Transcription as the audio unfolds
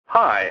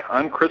Hi,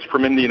 I'm Chris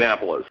from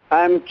Indianapolis.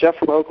 I'm Jeff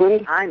from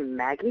Oakland. I'm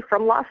Maggie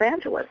from Los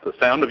Angeles. The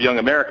Sound of Young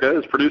America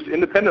is produced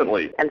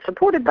independently and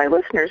supported by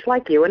listeners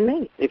like you and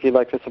me. If you'd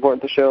like to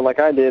support the show like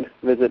I did,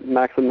 visit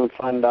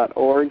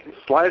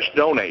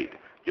MaximumFun.org/donate.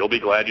 You'll be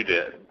glad you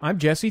did. I'm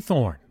Jesse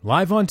Thorne,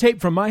 live on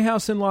tape from my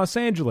house in Los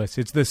Angeles.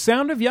 It's The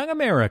Sound of Young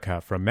America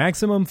from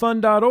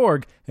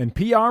MaximumFun.org and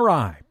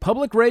PRI,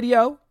 Public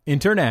Radio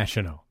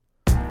International.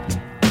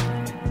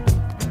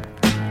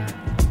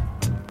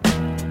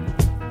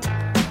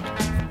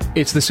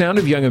 It's The Sound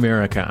of Young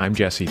America. I'm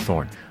Jesse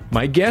Thorne.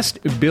 My guest,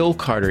 Bill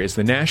Carter, is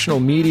the national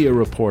media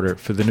reporter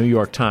for the New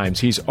York Times.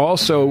 He's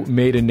also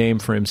made a name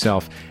for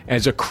himself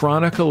as a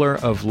chronicler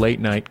of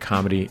late-night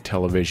comedy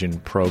television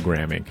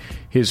programming.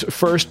 His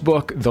first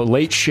book, The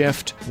Late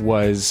Shift,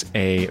 was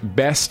a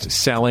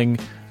best-selling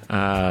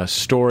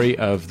story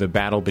of the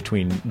battle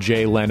between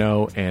Jay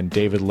Leno and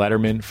David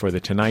Letterman for The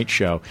Tonight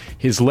Show.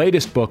 His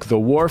latest book, The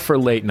War for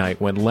Late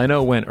Night, When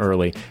Leno Went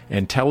Early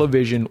and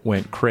Television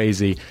Went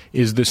Crazy,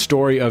 is the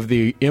story of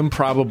the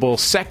improbable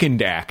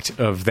second act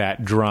of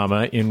that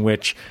drama in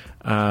which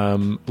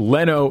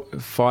Leno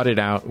fought it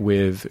out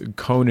with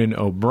Conan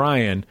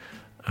O'Brien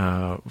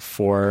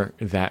for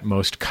that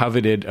most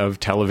coveted of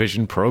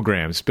television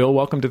programs. Bill,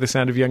 welcome to The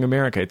Sound of Young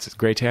America. It's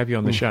great to have you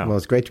on the show. Well,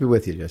 it's great to be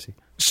with you, Jesse.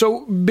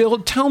 So, Bill,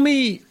 tell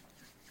me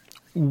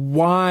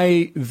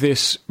why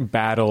this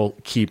battle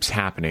keeps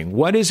happening.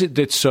 What is it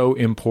that's so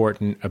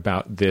important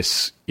about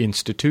this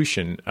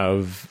institution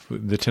of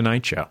The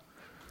Tonight Show?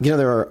 You know,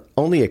 there are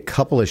only a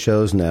couple of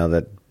shows now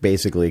that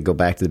basically go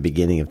back to the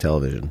beginning of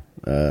television.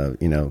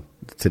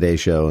 Today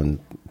Show and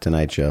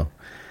Tonight Show.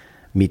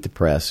 Meet the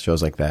Press,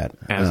 shows like that.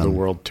 As the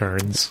World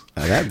Turns.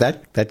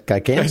 That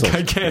got canceled.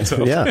 That got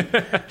canceled. Yeah.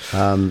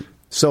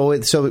 So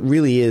it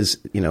really is,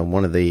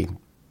 one of the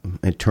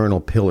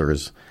eternal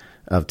pillars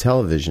of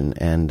television,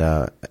 and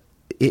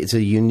it's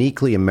a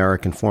uniquely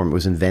American form. It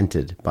was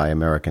invented by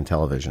American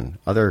television.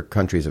 Other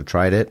countries have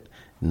tried it,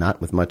 not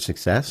with much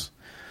success.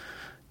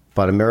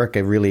 But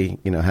America really,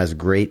 has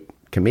great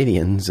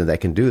comedians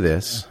that can do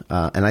this.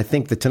 And I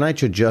think The Tonight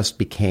Show just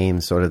became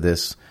sort of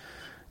this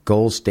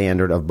gold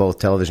standard of both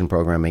television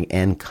programming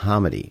and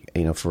comedy.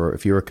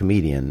 If you're a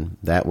comedian,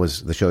 that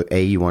was the show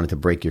you wanted to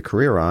break your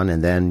career on,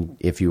 and then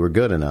if you were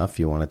good enough,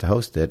 you wanted to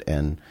host it.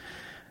 And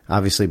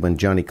obviously, when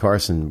Johnny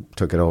Carson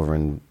took it over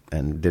and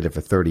did it for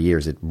 30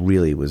 years, it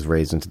really was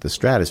raised into the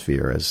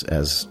stratosphere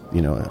as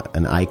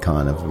an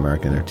icon of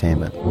American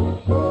entertainment.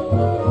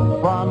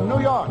 From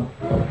New York,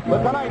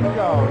 The Tonight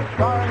Show,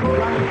 starring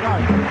Johnny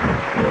Carson.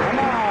 And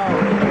now,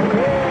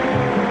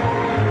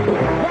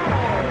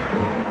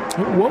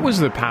 what was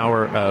the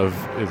power of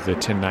The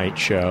Tonight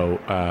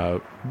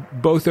Show,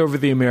 both over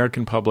the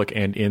American public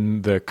and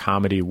in the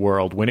comedy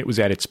world, when it was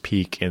at its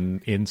peak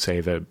in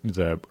say,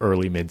 the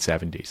early,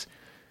 mid-'70s?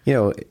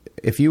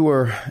 If you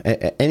were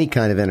any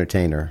kind of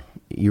entertainer,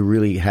 you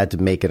really had to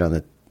make it on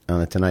the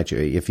Tonight Show.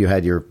 If you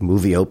had your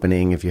movie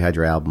opening, if you had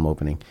your album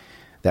opening,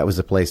 that was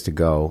the place to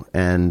go.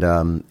 And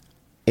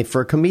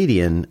for a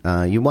comedian,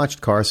 you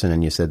watched Carson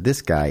and you said,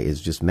 this guy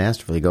is just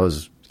masterful. He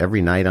goes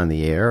every night on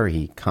the air.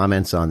 He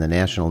comments on the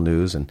national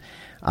news, and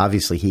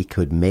obviously he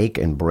could make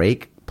and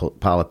break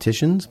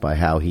politicians by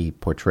how he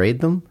portrayed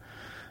them.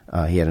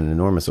 He had an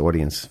enormous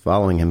audience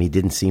following him. He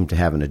didn't seem to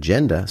have an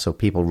agenda, so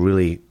people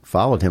really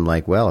followed him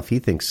like, well, if he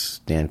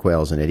thinks Dan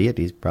Quayle's an idiot,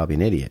 he's probably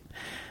an idiot.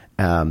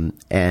 I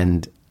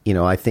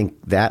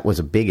think that was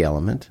a big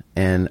element.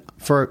 And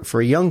for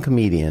a young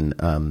comedian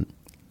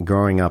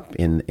growing up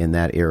in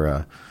that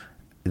era,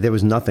 there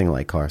was nothing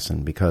like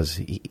Carson because,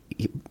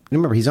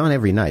 remember, he's on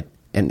every night.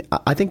 And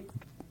I think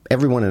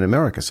everyone in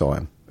America saw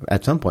him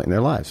at some point in their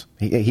lives.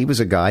 He was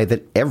a guy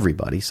that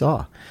everybody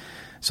saw.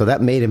 So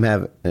that made him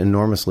have an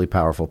enormously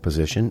powerful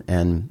position,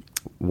 and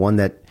one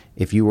that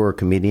if you were a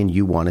comedian,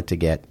 you wanted to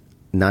get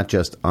not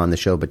just on the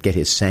show, but get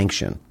his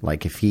sanction.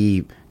 Like if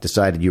he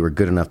decided you were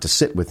good enough to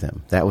sit with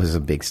him, that was a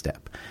big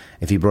step.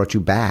 If he brought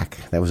you back,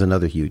 that was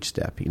another huge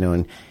step.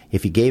 And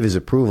if he gave his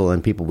approval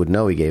and people would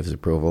know he gave his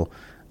approval,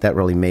 that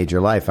really made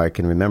your life. I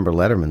can remember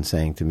Letterman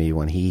saying to me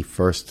when he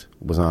first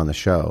was on the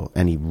show,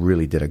 and he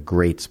really did a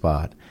great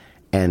spot,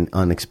 and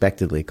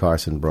unexpectedly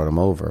Carson brought him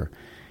over.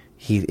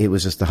 It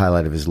was just the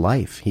highlight of his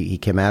life. He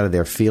came out of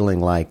there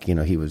feeling like,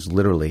 he was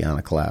literally on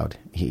a cloud.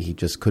 He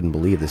just couldn't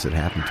believe this had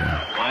happened to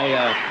him.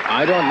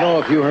 I don't know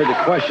if you heard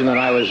the question that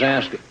I was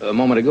asked a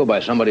moment ago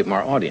by somebody from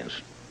our audience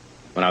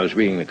when I was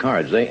reading the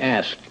cards. They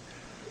asked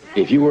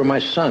if you were my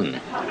son,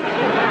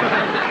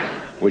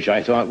 which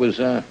I thought was,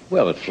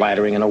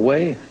 flattering in a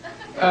way.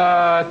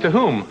 To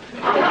whom?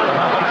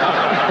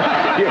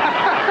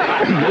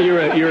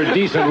 You're a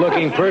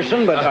decent-looking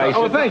person, but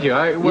thank you.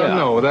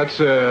 No, that's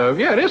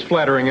it is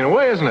flattering in a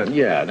way, isn't it?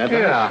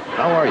 Yeah.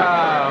 How are you?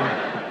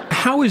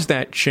 How has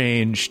that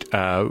changed?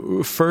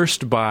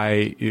 First,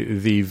 by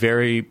the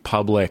very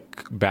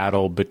public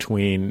battle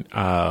between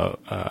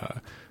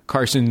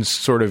Carson's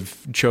sort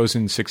of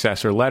chosen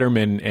successor,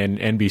 Letterman, and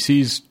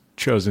NBC's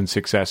chosen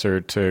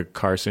successor to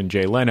Carson,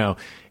 Jay Leno.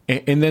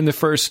 And then the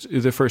first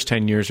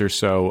 10 years or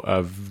so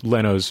of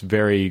Leno's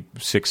very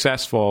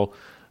successful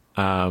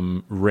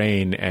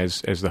reign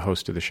as the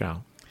host of the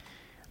show?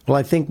 Well,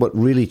 I think what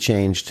really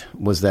changed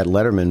was that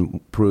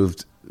Letterman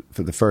proved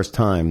for the first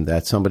time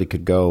that somebody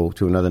could go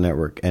to another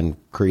network and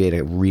create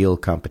a real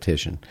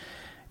competition.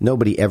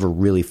 Nobody ever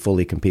really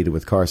fully competed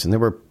with Carson. There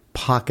were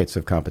pockets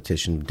of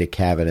competition, Dick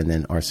Cavett and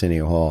then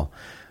Arsenio Hall,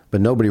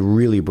 but nobody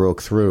really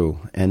broke through.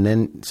 And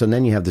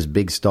then you have this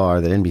big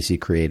star that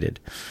NBC created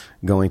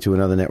going to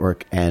another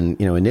network and,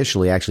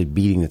 initially actually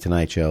beating The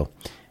Tonight Show.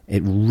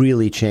 It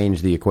really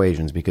changed the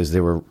equations because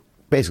there were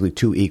basically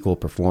two equal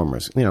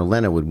performers.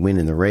 Leno would win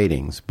in the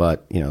ratings,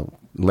 but,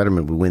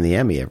 Letterman would win the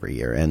Emmy every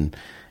year. And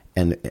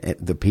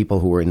the people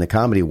who were in the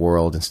comedy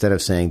world, instead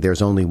of saying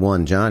there's only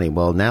one Johnny,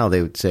 well, now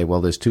they would say,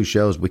 well, there's two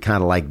shows. We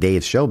kind of like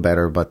Dave's show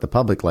better, but the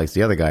public likes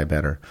the other guy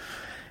better.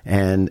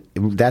 And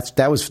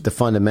that was the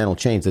fundamental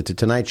change, that The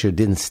Tonight Show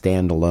didn't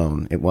stand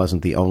alone. It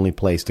wasn't the only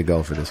place to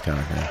go for this kind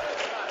of thing.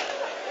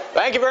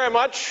 Thank you very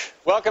much.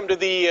 Welcome to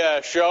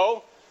the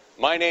show.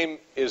 My name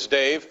is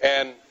Dave,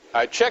 and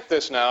I checked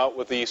this now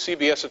with the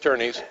CBS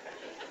attorneys,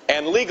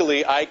 and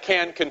legally I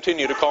can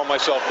continue to call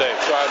myself Dave.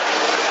 So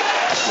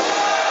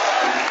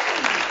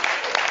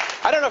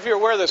I don't know if you're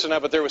aware of this or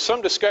not, but there was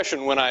some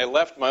discussion when I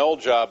left my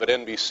old job at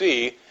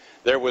NBC.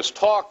 There was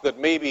talk that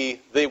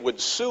maybe they would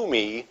sue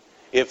me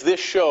if this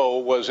show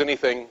was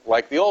anything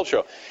like the old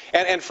show.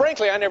 And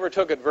frankly, I never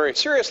took it very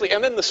seriously.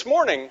 And then this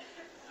morning,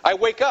 I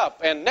wake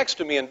up, and next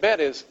to me in bed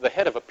is the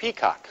head of a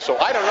peacock. So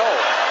I don't know.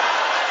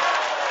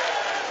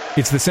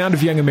 It's The Sound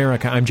of Young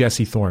America. I'm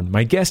Jesse Thorne.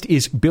 My guest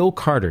is Bill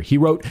Carter. He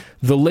wrote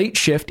The Late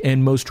Shift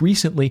and most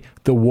recently,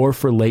 The War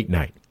for Late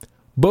Night.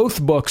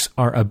 Both books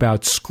are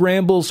about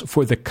scrambles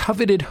for the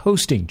coveted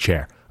hosting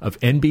chair of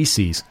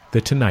NBC's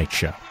The Tonight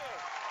Show.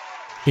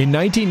 In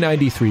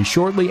 1993,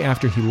 shortly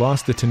after he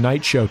lost The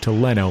Tonight Show to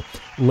Leno,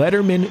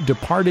 Letterman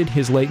departed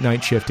his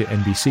late-night shift at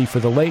NBC for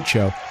The Late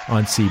Show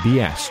on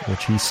CBS,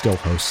 which he still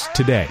hosts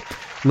today.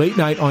 Late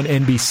Night on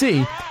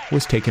NBC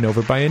was taken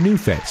over by a new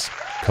face,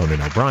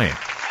 Conan O'Brien.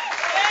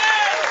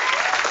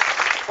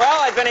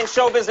 Well, I've been in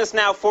show business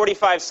now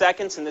 45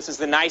 seconds, and this is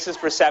the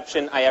nicest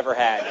reception I ever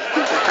had.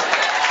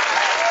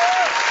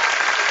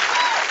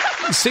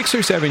 6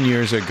 or 7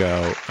 years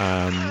ago,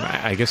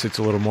 I guess it's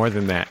a little more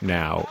than that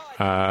now,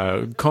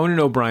 Conan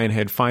O'Brien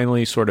had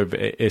finally sort of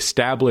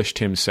established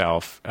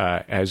himself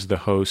as the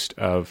host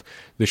of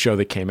the show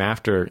that came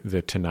after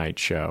The Tonight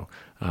Show,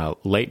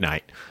 Late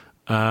Night.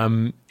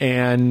 And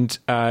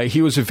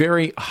he was a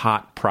very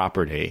hot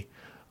property.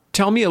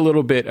 Tell me a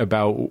little bit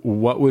about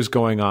what was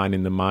going on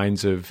in the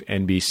minds of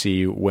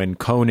NBC when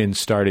Conan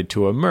started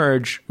to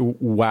emerge,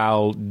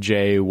 while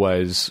Jay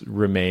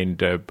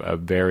remained a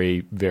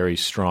very, very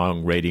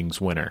strong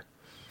ratings winner.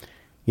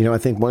 I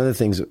think one of the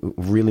things that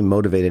really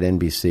motivated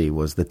NBC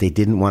was that they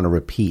didn't want to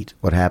repeat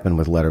what happened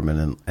with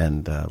Letterman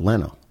and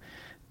Leno.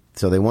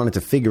 So they wanted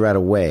to figure out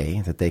a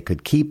way that they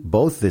could keep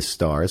both these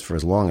stars for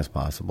as long as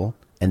possible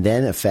and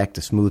then effect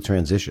a smooth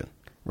transition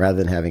rather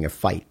than having a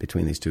fight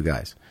between these two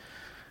guys.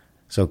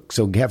 So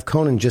have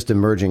Conan just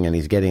emerging, and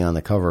he's getting on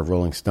the cover of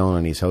Rolling Stone,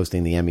 and he's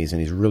hosting the Emmys,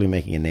 and he's really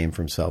making a name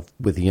for himself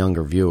with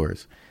younger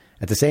viewers.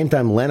 At the same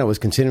time, Leno is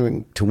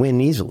continuing to win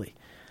easily.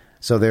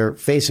 So they're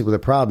faced with a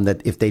problem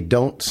that if they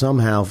don't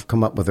somehow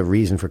come up with a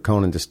reason for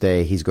Conan to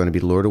stay, he's going to be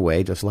lured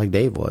away, just like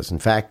Dave was. In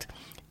fact,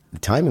 the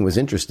timing was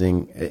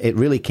interesting. It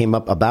really came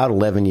up about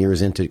 11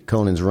 years into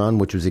Conan's run,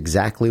 which was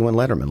exactly when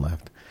Letterman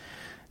left.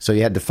 So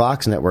you had the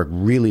Fox network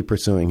really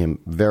pursuing him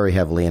very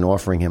heavily and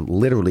offering him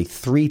literally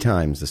 3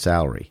 times the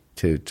salary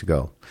to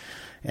go.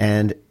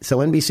 And so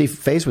NBC,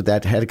 faced with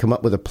that, had to come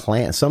up with a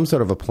plan, some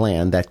sort of a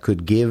plan that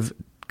could give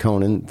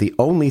Conan the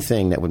only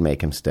thing that would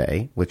make him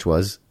stay, which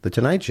was The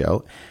Tonight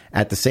Show.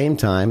 At the same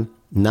time,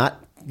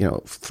 not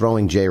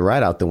throwing Jay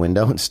right out the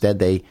window. Instead,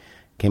 they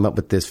came up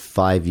with this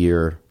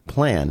 5-year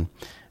plan,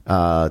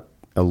 the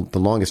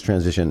longest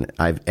transition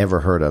I've ever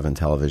heard of in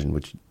television,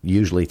 which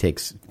usually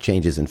takes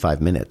changes in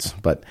 5 minutes.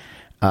 But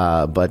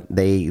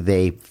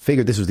they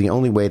figured this was the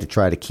only way to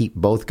try to keep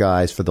both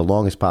guys for the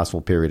longest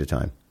possible period of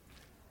time.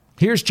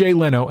 Here's Jay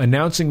Leno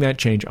announcing that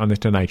change on The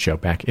Tonight Show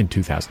back in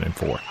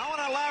 2004. I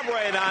want to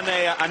elaborate on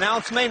an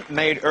announcement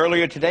made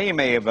earlier today. You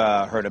may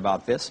have heard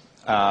about this,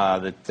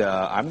 that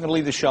I'm going to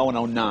leave the show in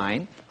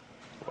 2009.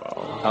 Okay.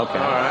 All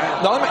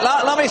right. No,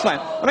 let me explain.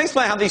 Let me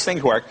explain how these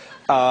things work.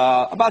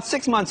 About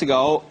 6 months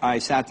ago, I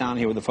sat down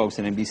here with the folks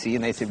at NBC,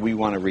 and they said, we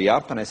want to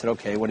re-up. And I said,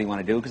 okay, what do you want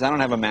to do? Because I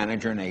don't have a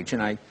manager and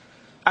agent.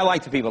 I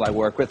like the people I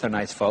work with. They're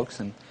nice folks.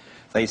 And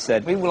they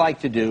said, we would like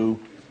to do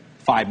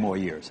 5 more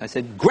years. I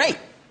said, great.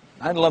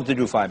 I'd love to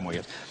do 5 more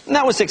years. And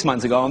that was 6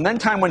 months ago. And then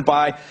time went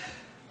by.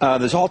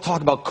 There's all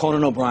talk about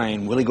Conan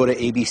O'Brien. Will he go to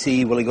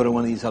ABC? Will he go to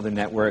one of these other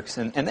networks?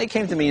 And they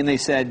came to me and they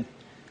said,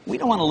 we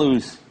don't want to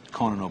lose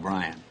Conan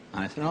O'Brien.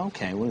 And I said, oh,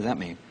 okay, what does that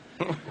mean?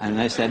 And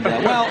they said,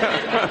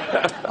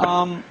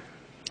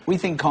 we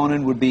think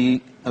Conan would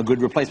be a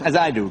good replacement, as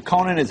I do.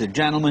 Conan is a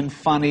gentleman,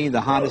 funny,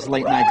 the hottest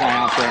late-night guy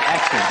out there,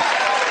 excellent.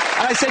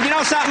 And I said, you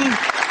know something?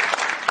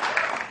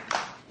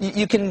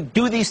 You can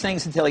do these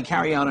things until they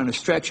carry out on a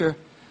stretcher,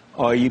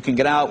 or you can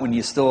get out when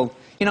you're still,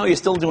 you're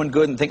still doing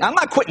good and think, I'm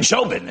not quitting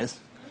show business.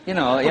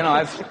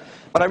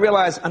 But I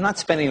realize I'm not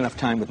spending enough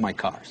time with my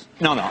cars.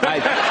 No. But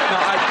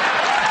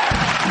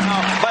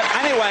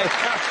anyway.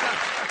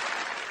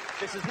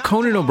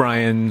 Conan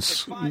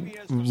O'Brien's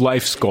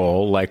life's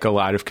goal, like a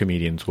lot of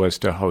comedians, was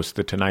to host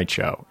The Tonight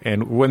Show.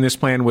 And when this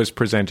plan was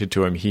presented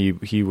to him,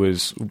 he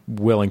was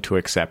willing to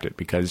accept it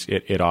because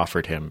it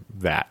offered him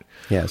that.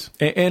 Yes.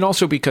 And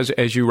also because,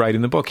 as you write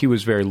in the book, he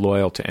was very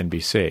loyal to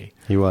NBC.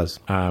 He was.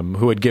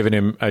 Who had given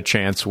him a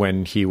chance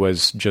when he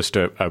was just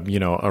a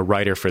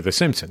writer for The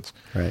Simpsons.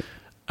 Right.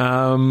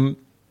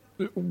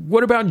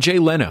 What about Jay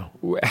Leno?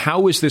 How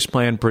was this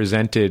plan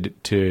presented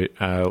to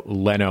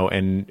Leno,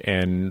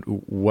 and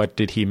what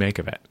did he make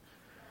of it?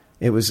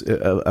 It was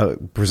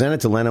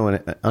presented to Leno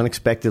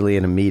unexpectedly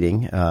in a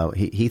meeting.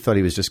 He thought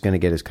he was just going to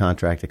get his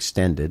contract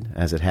extended,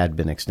 as it had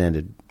been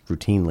extended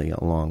routinely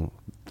along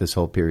this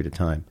whole period of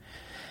time.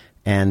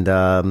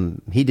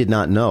 And he did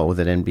not know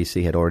that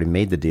NBC had already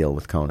made the deal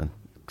with Conan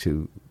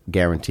to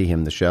guarantee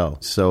him the show.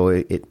 So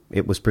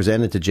it was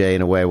presented to Jay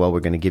in a way, well, we're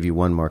going to give you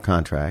one more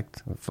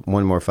contract,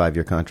 one more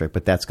 5-year contract,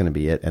 but that's going to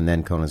be it, and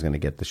then Conan's going to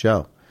get the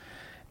show.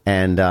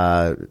 And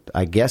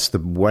I guess the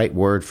right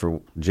word for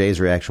Jay's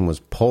reaction was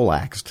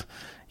poleaxed.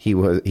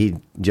 He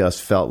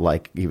just felt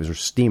like he was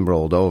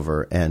steamrolled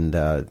over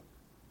and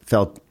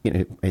felt,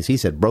 as he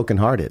said,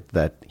 brokenhearted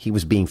that he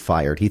was being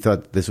fired. He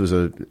thought this was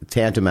a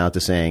tantamount to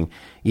saying,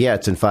 yeah,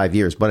 it's in 5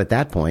 years, but at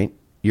that point,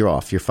 you're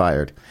off, you're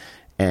fired.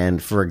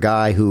 And for a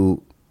guy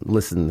who,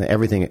 listen,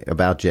 everything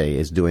about Jay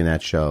is doing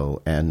that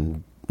show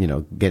and,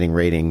 getting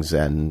ratings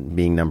and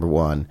being number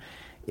one,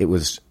 it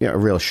was a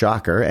real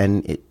shocker,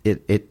 and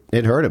it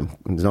hurt him.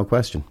 There's no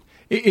question.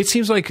 It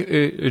seems like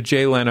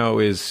Jay Leno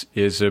is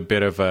a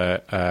bit of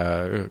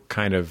a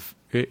kind of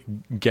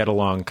get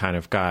along kind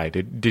of guy.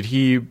 Did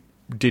he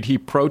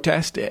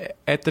protest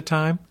at the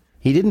time?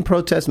 He didn't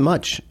protest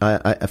much.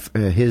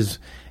 His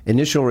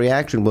initial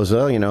reaction was,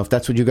 if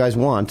that's what you guys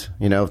want,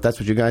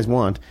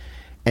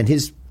 and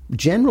his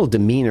general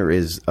demeanor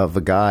is of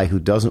a guy who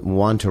doesn't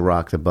want to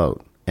rock the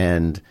boat.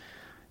 And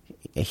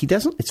he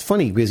doesn't. It's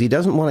funny because he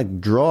doesn't want to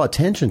draw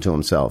attention to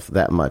himself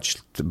that much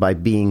by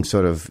being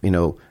sort of,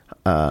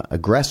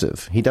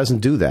 aggressive. He doesn't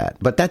do that.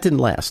 But that didn't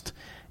last.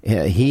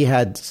 He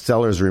had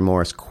seller's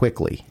remorse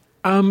quickly.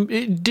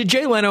 Did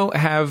Jay Leno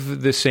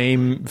have the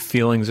same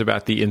feelings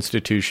about the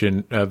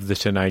institution of The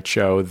Tonight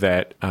Show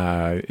that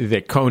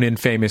Conan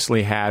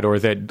famously had, or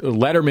that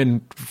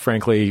Letterman,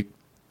 frankly,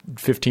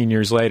 15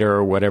 years later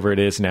or whatever it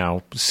is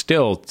now,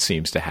 still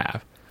seems to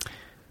have?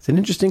 It's an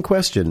interesting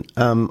question.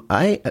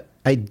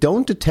 I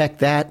don't detect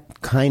that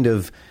kind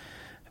of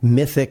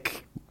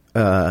mythic,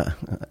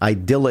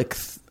 idyllic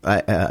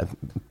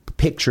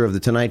picture of The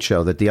Tonight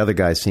Show that the other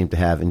guys seem to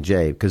have in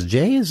Jay, because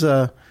Jay is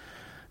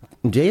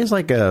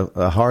like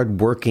a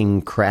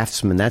hard-working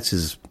craftsman. That's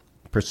his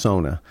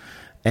persona.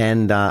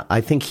 And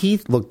I think he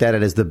looked at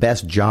it as the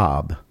best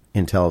job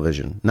in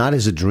television, not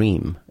as a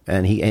dream.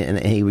 And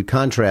he would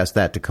contrast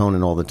that to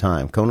Conan all the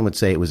time. Conan would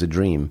say it was a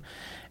dream,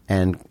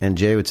 and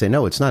Jay would say,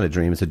 no, it's not a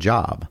dream, it's a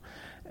job.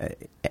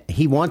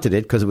 He wanted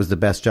it because it was the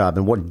best job.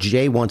 And what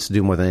Jay wants to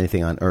do more than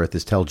anything on earth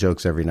is tell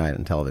jokes every night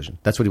on television.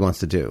 That's what he wants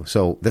to do.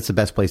 So that's the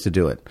best place to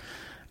do it.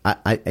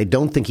 I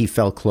don't think he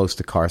felt close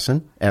to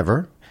Carson,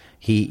 ever.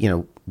 He,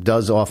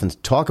 does often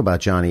talk about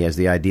Johnny as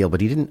the ideal,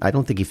 but I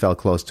don't think he felt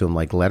close to him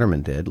like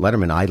Letterman did.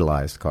 Letterman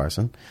idolized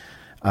Carson.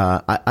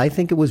 I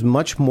think it was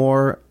much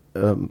more,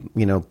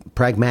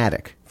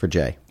 pragmatic for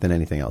Jay than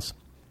anything else.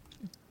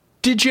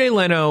 Did Jay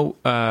Leno,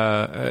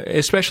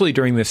 especially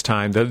during this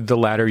time, the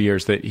latter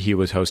years that he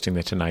was hosting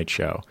The Tonight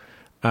Show,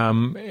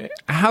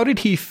 how did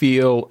he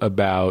feel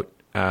about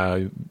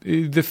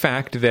the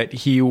fact that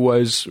he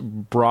was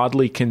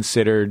broadly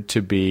considered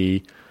to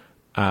be,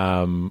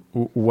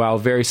 while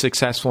very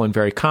successful and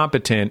very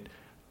competent,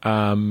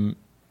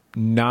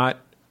 not,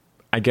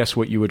 I guess,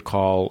 what you would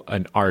call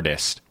an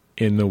artist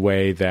in the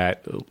way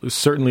that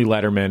certainly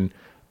Letterman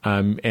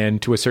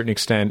and to a certain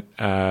extent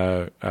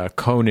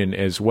Conan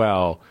as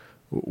well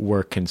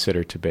were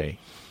considered to be?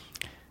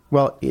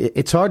 Well,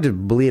 it's hard to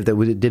believe that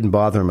it didn't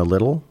bother him a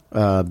little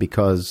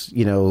because,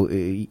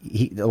 a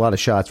lot of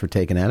shots were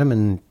taken at him,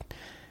 and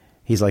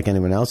he's like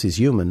anyone else. He's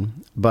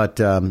human.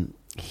 But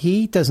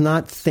he does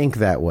not think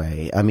that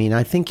way. I mean,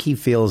 I think he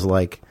feels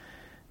like,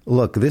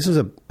 look, this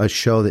is a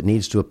show that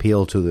needs to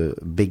appeal to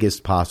the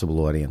biggest possible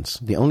audience.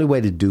 The only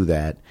way to do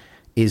that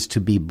is to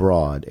be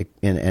broad.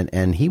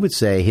 And he would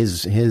say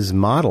his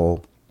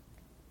model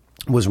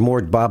was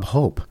more Bob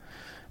Hope.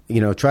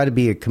 Try to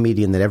be a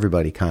comedian that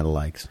everybody kind of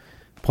likes.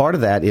 Part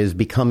of that is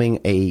becoming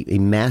a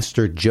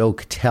master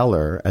joke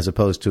teller as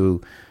opposed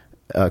to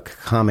a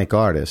comic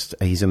artist.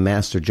 He's a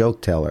master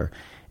joke teller.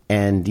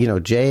 And,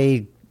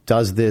 Jay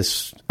does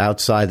this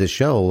outside the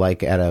show,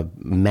 like at a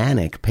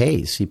manic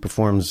pace. He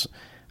performs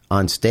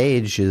on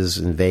stages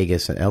in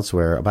Vegas and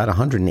elsewhere about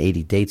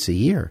 180 dates a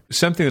year.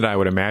 Something that I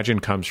would imagine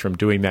comes from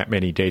doing that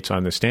many dates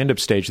on the stand-up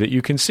stage that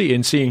you can see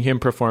in seeing him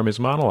perform his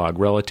monologue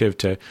relative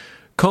to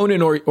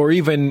Conan or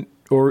even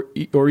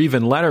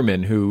even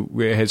Letterman, who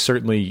has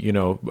certainly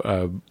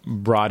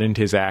broadened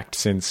his act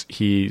since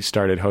he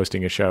started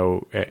hosting a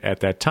show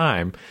at that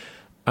time,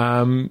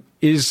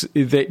 is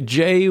that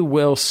Jay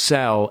will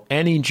sell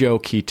any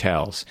joke he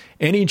tells.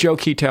 Any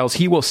joke he tells,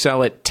 he will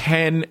sell it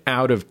 10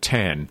 out of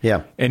 10.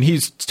 Yeah. And he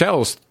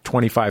tells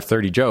 25,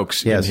 30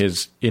 jokes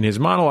in his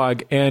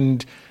monologue.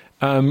 And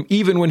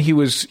even when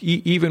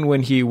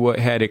he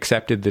had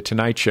accepted the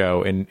Tonight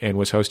Show and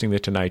was hosting the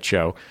Tonight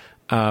Show,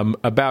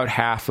 about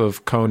half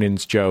of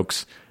Conan's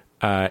jokes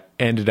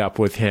ended up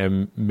with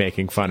him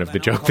making fun of the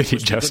joke that he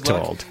just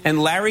told.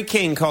 And Larry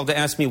King called to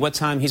ask me what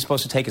time he's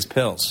supposed to take his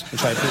pills,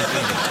 which I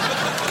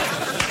appreciate.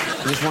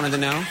 You just wanted to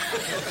know?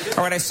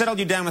 All right, I settled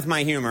you down with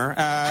my humor.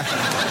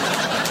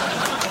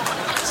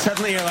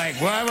 Suddenly you're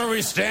like, why were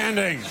we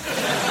standing? The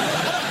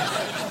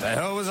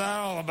hell was that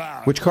all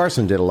about? Which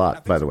Carson did a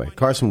lot, by the way.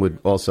 Carson would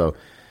also,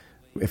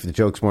 if the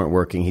jokes weren't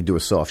working, he'd do a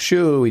soft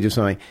shoe, he'd do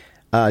something.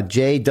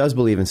 Jay does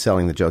believe in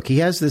selling the joke. He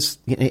has this,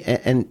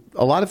 and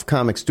a lot of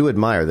comics do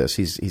admire this.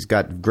 He's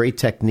got great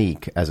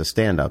technique as a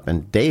stand-up,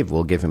 and Dave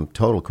will give him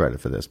total credit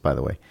for this, by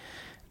the way.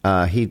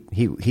 He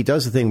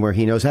does the thing where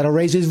he knows how to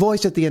raise his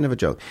voice at the end of a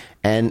joke,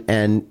 and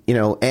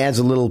adds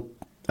a little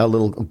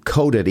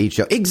code at each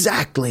joke.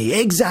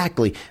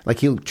 Exactly. Like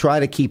he'll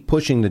try to keep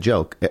pushing the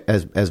joke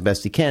as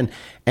best he can,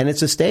 and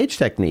it's a stage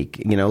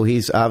technique.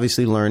 He's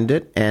obviously learned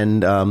it,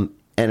 and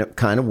it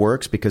kind of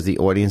works because the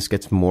audience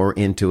gets more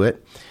into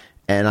it.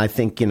 And I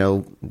think,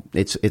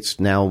 it's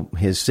now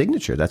his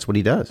signature. That's what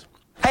he does.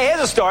 Hey,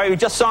 here's a story we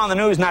just saw on the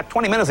news not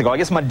 20 minutes ago. I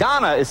guess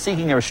Madonna is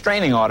seeking a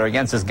restraining order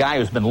against this guy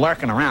who's been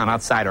lurking around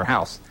outside her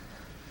house.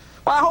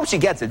 Well, I hope she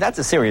gets it. That's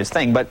a serious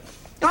thing. But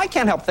I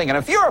can't help thinking,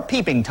 if you're a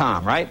peeping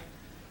Tom, right,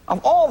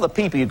 of all the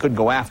people you could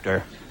go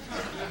after,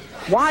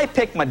 why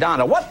pick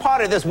Madonna? What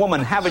part of this woman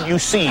haven't you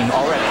seen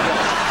already?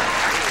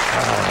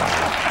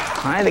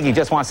 I think he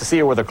just wants to see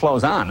her with her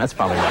clothes on. That's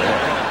probably what it is.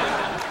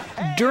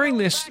 During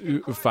this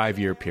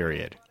 5-year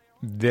period,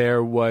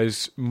 there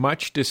was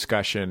much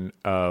discussion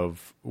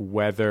of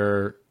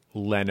whether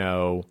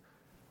Leno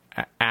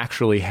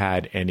actually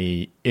had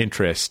any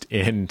interest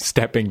in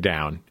stepping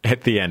down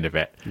at the end of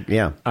it.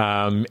 Yeah.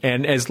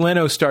 And as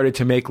Leno started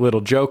to make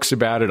little jokes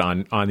about it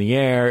on the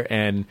air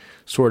and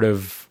sort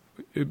of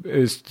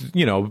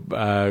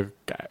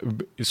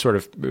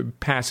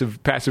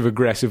passive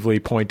aggressively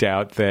point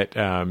out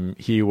that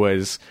he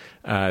was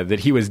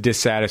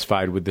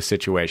dissatisfied with the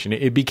situation,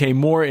 it became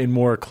more and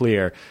more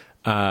clear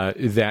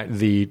that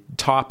the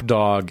top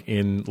dog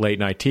in late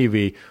night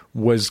TV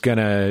was going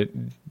to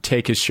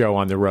take his show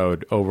on the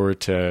road over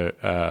to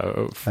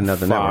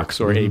another Fox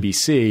network. or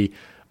ABC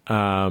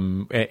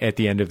at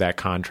the end of that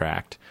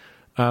contract.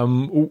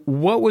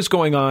 What was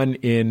going on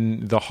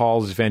in the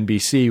halls of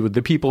NBC with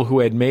the people who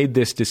had made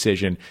this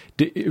decision?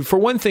 For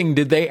one thing,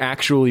 did they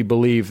actually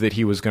believe that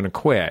he was going to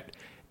quit?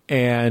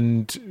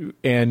 And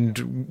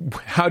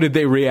how did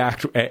they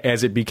react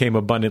as it became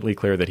abundantly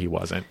clear that he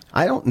wasn't?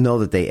 I don't know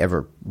that they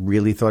ever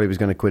really thought he was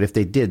going to quit. If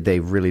they did, they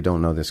really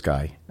don't know this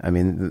guy. I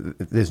mean,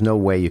 there's no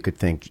way you could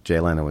think Jay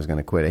Leno was going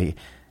to quit.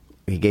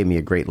 He gave me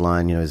a great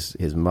line.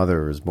 His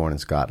mother was born in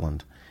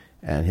Scotland.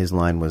 And his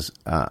line was,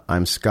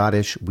 I'm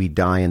Scottish, we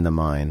die in the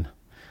mine.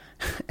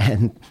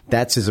 And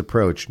that's his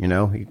approach,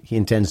 He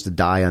intends to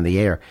die on the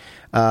air.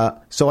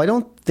 So I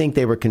don't think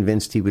they were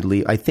convinced he would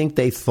leave. I think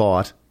they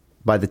thought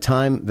by the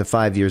time the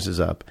 5 years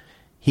is up,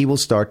 he will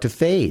start to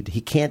fade.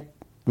 He can't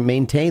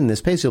maintain this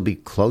pace. He'll be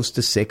close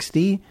to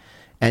 60,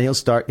 and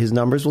his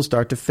numbers will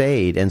start to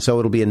fade. And so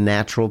it'll be a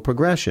natural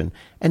progression.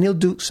 And he'll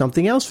do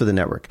something else for the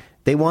network.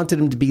 They wanted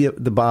him to be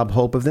the Bob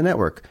Hope of the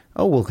network.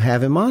 Oh, we'll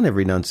have him on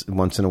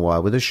once in a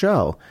while with a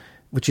show,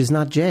 which is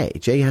not Jay.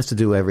 Jay has to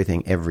do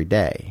everything every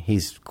day.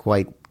 He's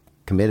quite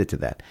committed to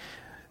that.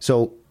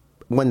 So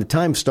when the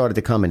time started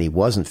to come and he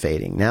wasn't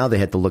fading, now they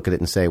had to look at it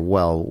and say,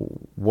 well,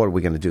 what are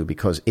we going to do?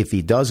 Because if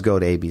he does go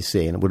to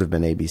ABC, and it would have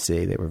been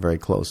ABC, they were very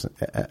close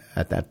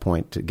at that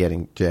point to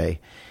getting Jay,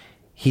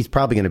 he's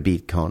probably going to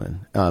beat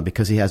Conan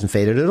because he hasn't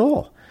faded at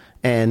all.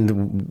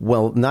 And,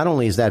 well, not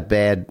only is that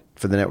bad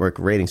for the network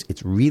ratings,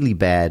 it's really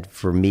bad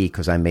for me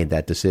because I made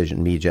that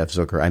decision. Me, Jeff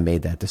Zucker, I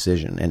made that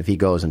decision. And if he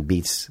goes and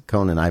beats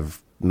Conan,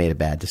 I've made a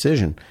bad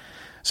decision.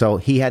 So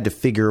he had to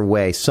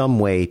figure some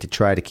way to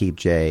try to keep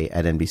Jay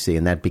at NBC,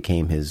 and that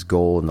became his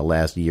goal in the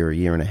last year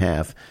and a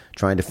half,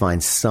 trying to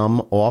find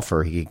some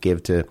offer he could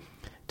give to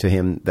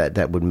him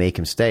that would make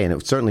him stay. And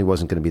it certainly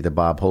wasn't going to be the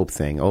Bob Hope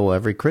thing. Oh,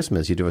 every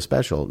Christmas you do a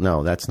special.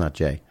 No, that's not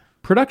Jay.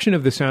 Production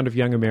of The Sound of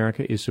Young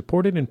America is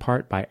supported in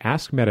part by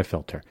Ask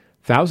Metafilter.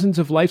 Thousands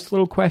of life's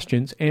little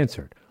questions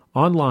answered.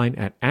 Online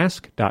at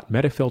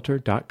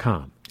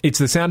ask.metafilter.com. It's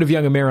The Sound of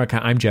Young America.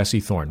 I'm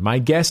Jesse Thorne. My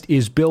guest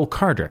is Bill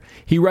Carter.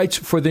 He writes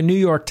for the New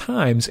York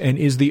Times and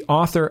is the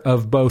author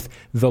of both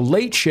The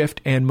Late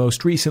Shift and,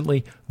 most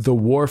recently, The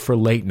War for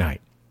Late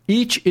Night.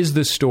 Each is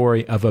the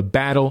story of a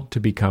battle to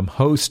become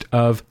host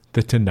of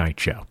The Tonight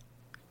Show.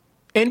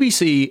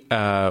 NBC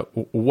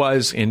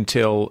was,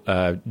 until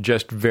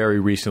just very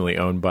recently,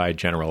 owned by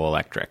General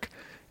Electric.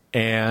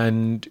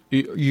 And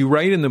you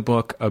write in the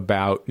book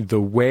about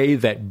the way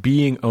that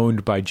being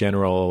owned by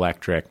General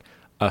Electric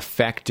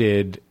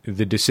affected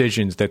the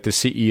decisions that the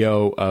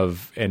CEO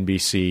of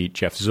NBC,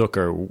 Jeff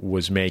Zucker,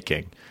 was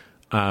making.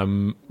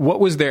 What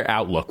was their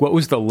outlook? What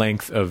was the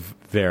length of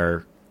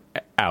their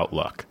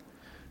outlook?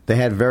 They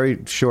had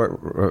very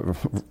short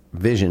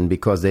vision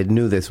because they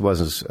knew this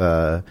wasn't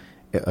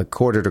a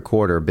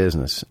quarter-to-quarter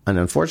business. And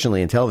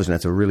unfortunately, in television,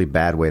 that's a really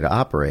bad way to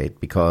operate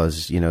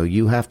because,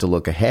 you have to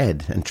look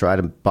ahead and try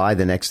to buy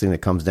the next thing that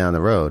comes down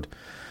the road.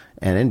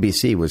 And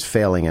NBC was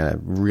failing at a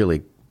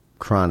really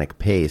chronic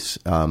pace.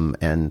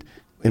 And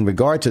in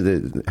regard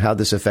to how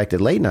this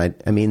affected late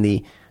night, I mean,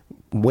 the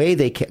way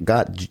they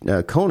got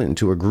Conan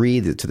to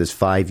agree to this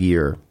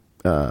 5-year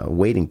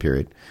waiting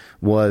period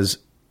was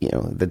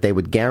that they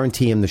would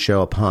guarantee him the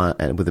show upon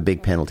with a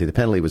big penalty. The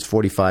penalty was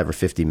 $45 or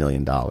 $50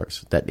 million.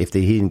 That if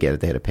he didn't get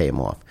it, they had to pay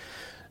him off.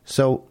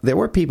 So there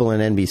were people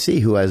in NBC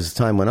who, as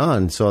time went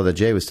on, saw that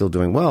Jay was still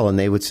doing well, and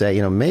they would say,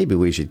 maybe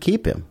we should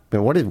keep him.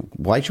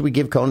 Why should we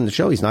give Conan the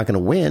show? He's not going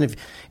to win.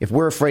 If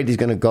we're afraid he's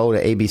going to go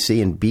to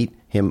ABC and beat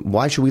him,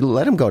 why should we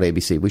let him go to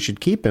ABC? We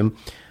should keep him.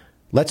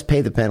 Let's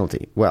pay the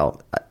penalty.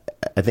 Well,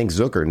 I think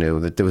Zucker knew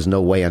that there was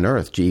no way on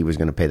earth GE was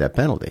going to pay that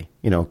penalty.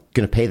 Going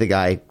to pay the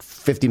guy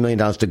 $50 million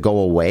to go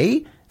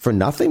away for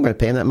nothing? We're going to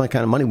pay him that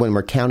kind of money when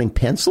we're counting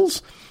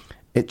pencils?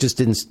 It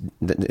just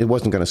it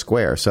wasn't going to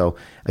square. So,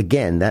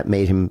 again, that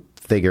made him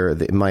figure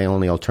that my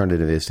only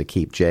alternative is to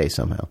keep Jay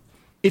somehow.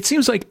 It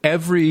seems like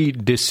every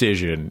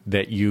decision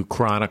that you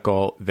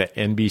chronicle that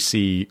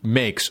NBC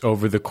makes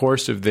over the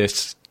course of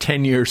this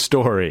 10-year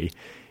story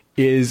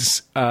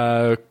is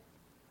a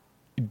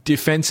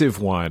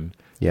defensive one.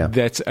 Yeah.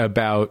 That's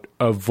about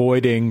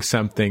avoiding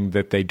something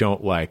that they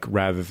don't like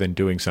rather than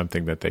doing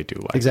something that they do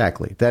like.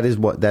 Exactly.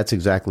 That's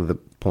exactly the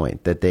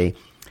point, that they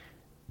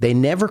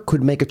never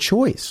could make a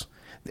choice.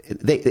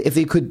 If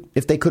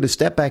they could have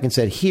stepped back and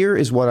said, here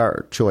is what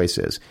our choice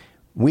is.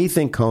 We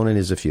think Conan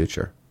is the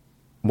future.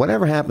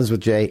 Whatever happens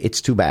with Jay,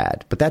 it's too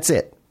bad. But that's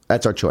it.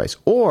 That's our choice.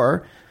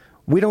 Or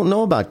we don't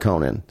know about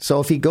Conan. So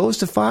if he goes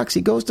to Fox,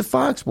 he goes to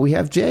Fox. But we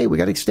have Jay. We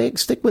got to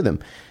stick with him.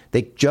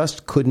 They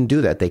just couldn't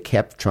do that. They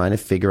kept trying to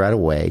figure out a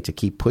way to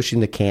keep pushing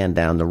the can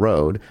down the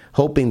road,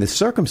 hoping the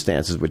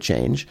circumstances would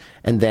change,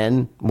 and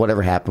then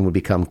whatever happened would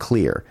become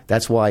clear.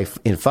 That's why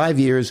in 5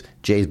 years,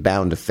 Jay's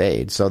bound to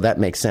fade. So that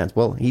makes sense.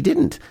 Well, he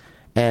didn't.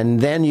 And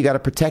then you got to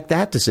protect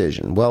that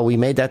decision. Well, we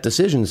made that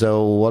decision,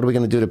 so what are we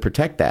going to do to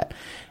protect that?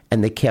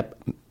 And it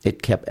kept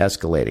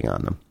escalating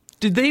on them.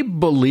 Did they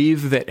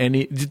believe that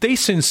did they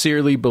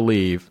sincerely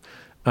believe?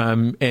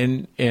 One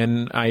can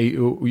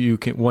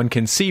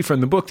see from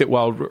the book that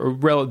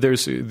while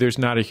there's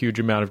not a huge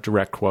amount of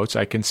direct quotes,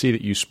 I can see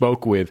that you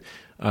spoke with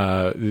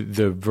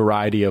the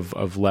variety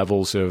of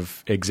levels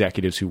of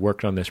executives who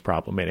worked on this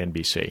problem at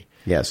NBC.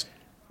 Yes.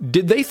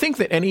 Did they think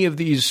that any of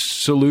these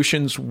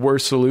solutions were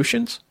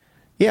solutions?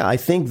 Yeah, I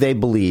think they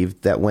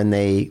believed that when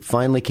they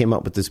finally came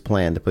up with this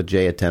plan to put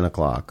Jay at 10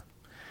 o'clock,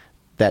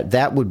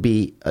 that would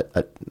be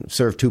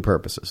serve two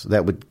purposes.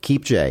 That would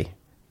keep Jay.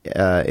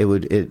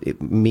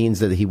 It means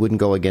that he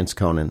wouldn't go against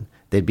Conan.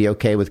 They'd be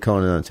okay with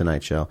Conan on the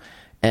Tonight Show.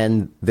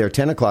 And their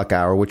 10 o'clock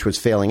hour, which was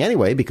failing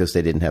anyway because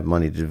they didn't have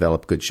money to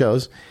develop good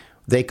shows,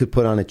 they could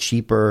put on a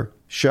cheaper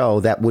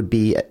show that would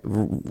be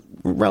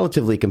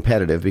relatively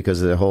competitive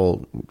because of the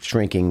whole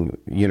shrinking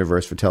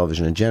universe for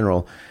television in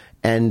general.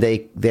 And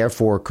they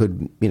therefore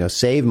could,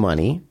 save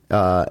money,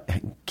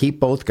 keep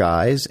both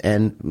guys,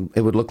 and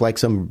it would look like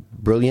some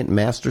brilliant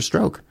master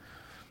stroke.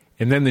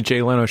 And then the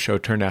Jay Leno show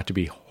turned out to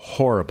be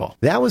horrible.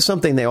 That was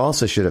something they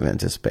also should have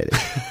anticipated.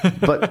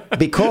 But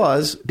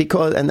because,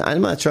 and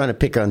I'm not trying to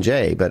pick on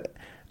Jay, but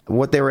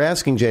what they were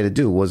asking Jay to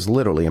do was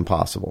literally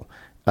impossible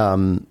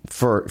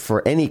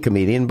for any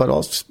comedian, but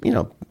also,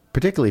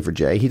 particularly for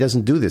Jay. He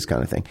doesn't do this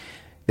kind of thing.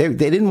 They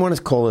didn't want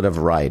to call it a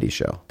variety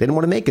show. They didn't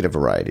want to make it a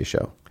variety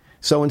show.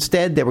 So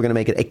instead, they were going to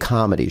make it a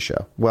comedy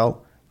show.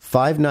 Well,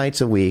 5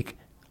 nights a week,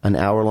 an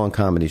hour-long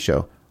comedy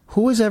show.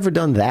 Who has ever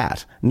done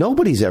that?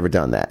 Nobody's ever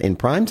done that. In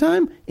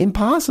primetime?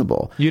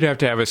 Impossible. You'd have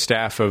to have a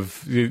staff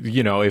of,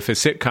 if a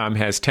sitcom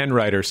has 10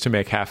 writers to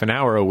make half an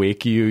hour a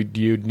week, you'd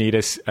need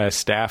a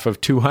staff of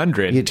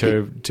 200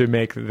 to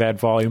make that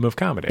volume of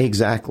comedy.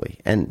 Exactly.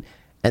 And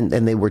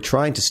they were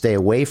trying to stay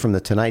away from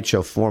the Tonight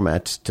Show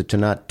format to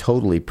not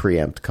totally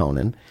preempt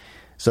Conan.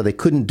 So they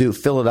couldn't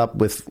fill it up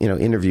with,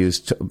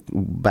 interviews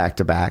back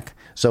to back.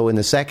 So in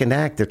the second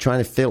act, they're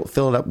trying to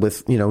fill it up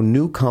with,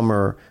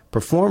 newcomer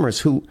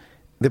performers who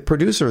the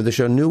producer of the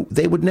show knew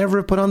they would never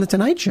have put on the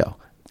Tonight Show.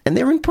 And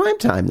they're in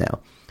primetime now.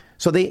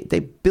 So they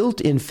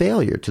built in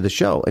failure to the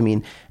show. I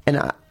mean, and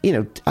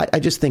I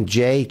just think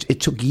it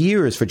took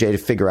years for Jay to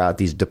figure out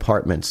these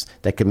departments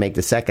that could make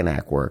the second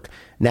act work.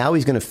 Now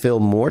he's going to fill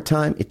more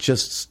time. It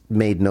just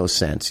made no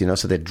sense,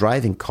 So they're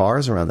driving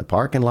cars around the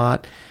parking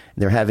lot.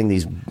 They're having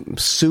these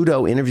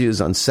pseudo interviews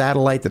on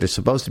satellite that are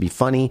supposed to be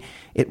funny.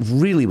 It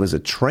really was a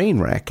train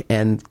wreck,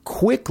 and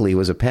quickly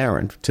was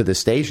apparent to the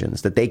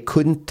stations that they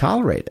couldn't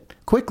tolerate it.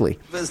 Quickly.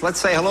 Let's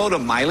say hello to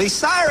Miley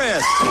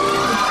Cyrus.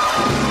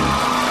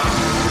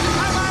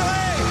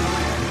 Hi,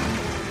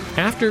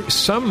 after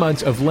some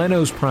months of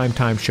Leno's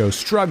primetime show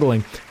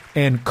struggling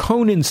and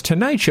Conan's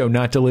Tonight Show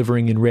not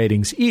delivering in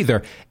ratings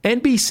either,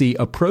 NBC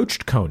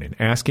approached Conan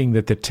asking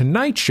that The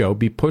Tonight Show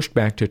be pushed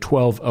back to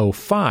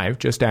 12:05,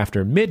 just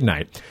after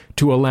midnight,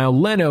 to allow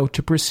Leno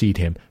to precede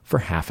him for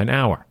half an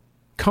hour.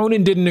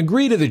 Conan didn't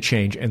agree to the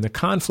change, and the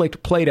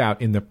conflict played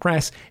out in the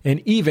press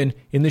and even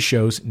in the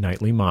show's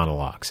nightly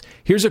monologues.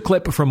 Here's a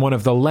clip from one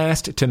of the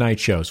last Tonight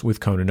Shows with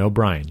Conan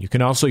O'Brien. You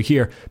can also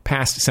hear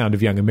past Sound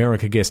of Young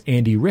America guest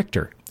Andy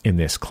Richter in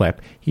this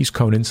clip. He's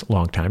Conan's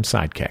longtime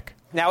sidekick.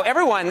 Now,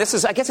 everyone,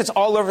 I guess it's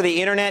all over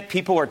the internet.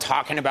 People are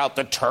talking about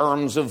the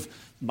terms of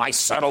my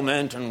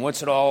settlement and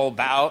what's it all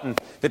about. And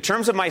the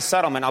terms of my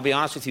settlement, I'll be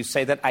honest with you,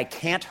 say that I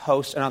can't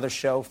host another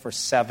show for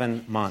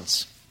 7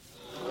 months.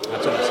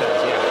 That's what it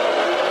says, yeah.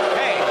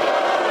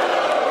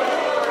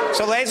 Hey.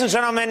 So, ladies and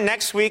gentlemen,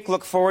 next week,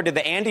 look forward to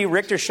the Andy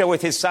Richter Show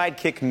with his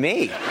sidekick,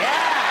 me. Yeah!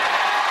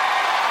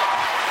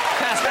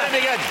 That's going to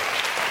be good.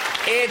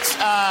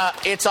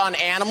 It's on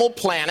Animal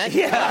Planet.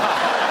 Yeah.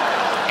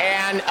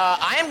 And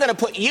I am going to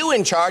put you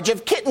in charge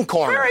of Kitten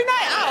Corner. Very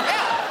nice.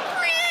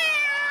 Oh,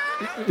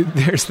 yeah.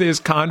 There's this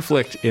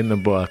conflict in the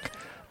book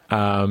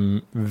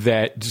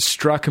that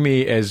struck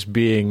me as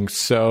being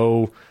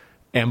so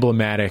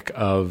emblematic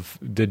of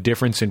the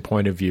difference in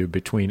point of view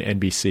between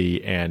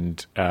NBC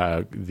and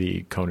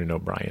the Conan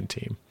O'Brien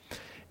team.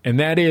 And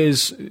that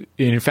is,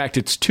 in fact,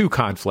 it's two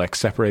conflicts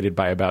separated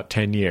by about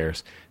 10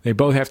 years. They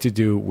both have to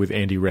do with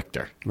Andy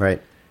Richter.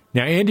 Right.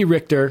 Now, Andy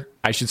Richter,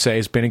 I should say,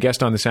 has been a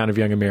guest on The Sound of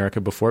Young America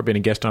before, been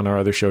a guest on our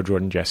other show,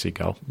 Jordan Jesse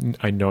Go.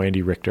 I know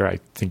Andy Richter. I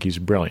think he's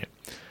brilliant.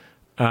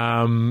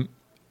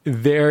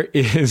 There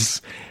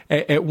is,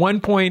 at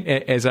one point,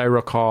 as I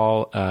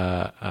recall,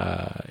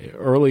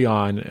 early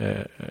on,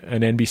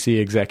 an NBC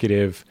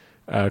executive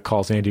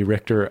calls Andy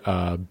Richter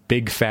a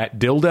big fat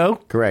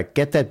dildo. Correct.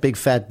 Get that big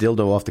fat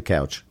dildo off the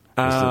couch.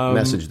 That's the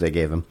message they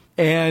gave him.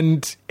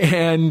 And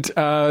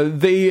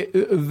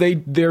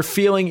their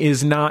feeling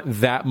is not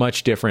that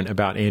much different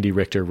about Andy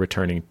Richter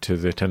returning to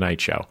The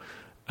Tonight Show.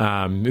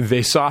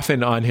 They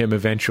soften on him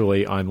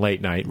eventually on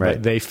late night. Right.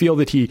 But they feel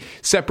that he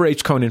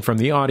separates Conan from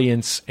the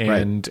audience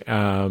and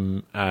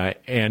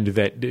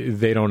that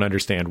they don't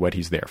understand what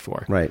he's there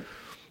for. Right.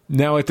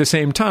 Now, at the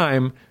same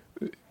time,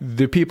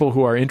 the people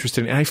who are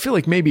interested, and I feel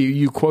like maybe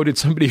you quoted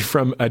somebody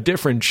from a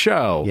different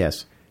show.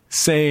 Yes.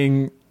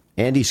 Saying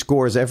Andy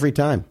scores every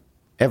time.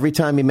 Every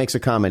time he makes a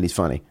comment, he's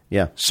funny.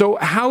 Yeah. So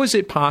how is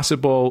it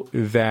possible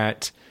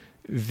that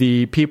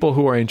the people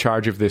who are in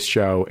charge of this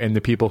show and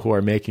the people who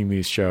are making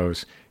these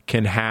shows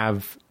can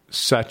have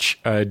such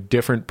a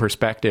different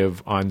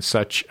perspective on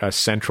such a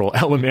central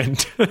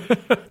element?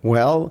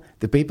 Well,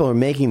 the people who are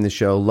making the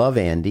show love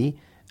Andy.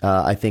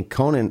 I think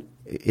Conan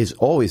is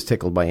always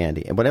tickled by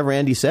Andy. And whatever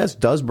Andy says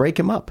does break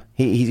him up.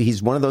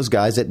 He's one of those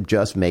guys that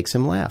just makes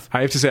him laugh.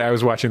 I have to say, I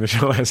was watching the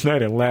show last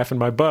night and laughing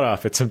my butt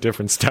off at some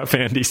different stuff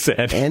Andy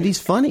said. Andy's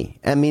funny.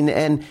 I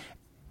mean,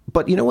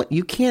 but you know what?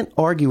 You can't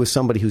argue with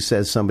somebody who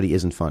says somebody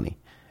isn't funny.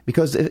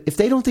 Because if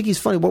they don't think he's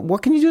funny,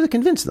 what can you do to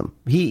convince them?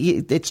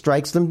 It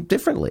strikes them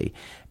differently.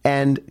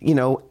 And, you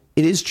know,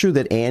 it is true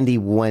that Andy,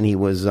 when he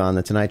was on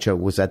The Tonight Show,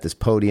 was at this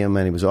podium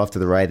and he was off to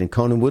the right, and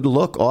Conan would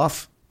look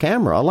off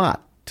camera a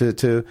lot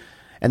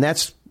and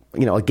that's,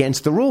 you know,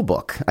 against the rule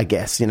book, I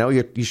guess. You know,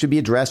 you should be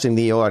addressing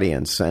the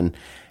audience, and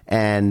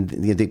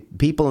the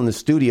people in the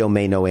studio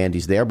may know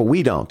Andy's there, but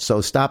we don't.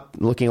 So stop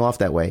looking off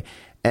that way.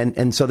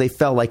 And so they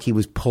felt like he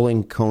was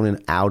pulling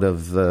Conan out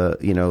of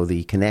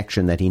the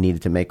connection that he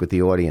needed to make with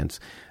the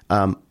audience.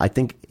 I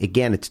think,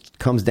 again, it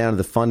comes down to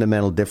the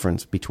fundamental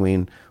difference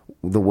between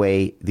the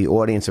way the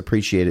audience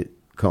appreciated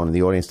Conan,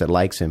 the audience that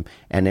likes him,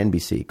 and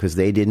NBC, because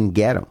they didn't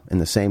get him in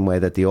the same way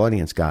that the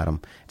audience got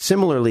him.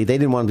 Similarly, they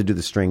didn't want him to do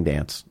the string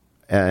dance.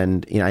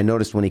 And I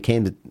noticed when he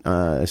came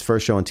to his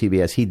first show on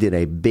TBS, he did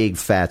a big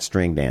fat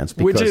string dance,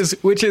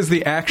 which is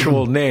the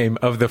actual name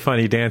of the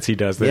funny dance he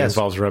does that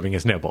involves rubbing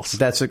his nipples.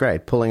 That's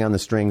great, pulling on the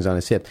strings on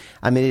his hip.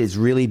 I mean, it is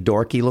really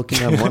dorky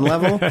looking on one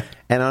level,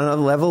 and on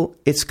another level,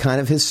 it's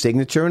kind of his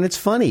signature, and it's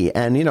funny.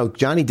 And you know,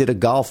 Johnny did a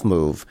golf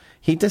move.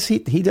 He does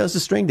the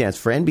string dance.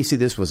 For NBC,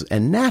 this was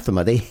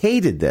anathema. They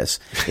hated this.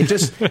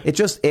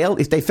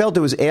 They felt it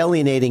was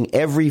alienating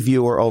every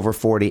viewer over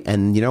 40.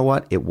 And you know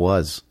what? It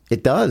was.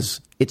 It does.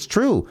 It's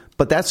true.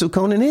 But that's who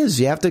Conan is.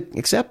 You have to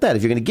accept that.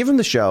 If you're going to give him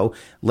the show,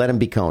 let him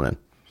be Conan.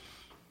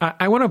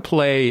 I want to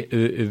play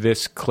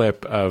this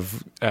clip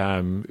of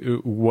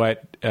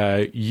what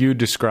you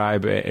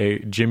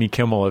describe Jimmy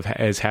Kimmel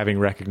as having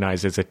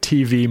recognized as a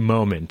TV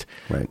moment,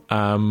 right?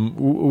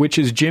 Which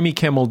is Jimmy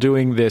Kimmel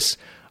doing this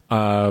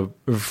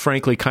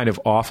frankly kind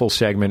of awful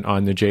segment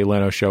on the Jay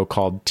Leno show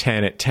called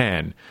 10 at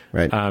 10,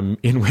 right?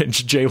 In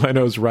which Jay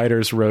Leno's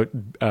writers wrote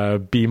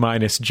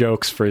B-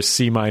 jokes for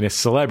C-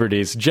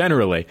 celebrities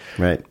generally.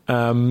 Right.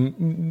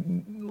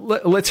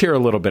 Let's hear a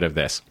little bit of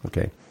this.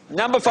 Okay.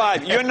 Number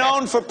 5, you're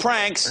known for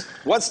pranks.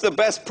 What's the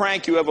best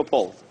prank you ever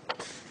pulled?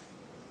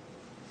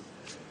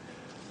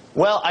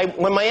 Well,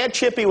 when my Aunt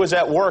Chippy was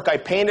at work, I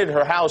painted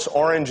her house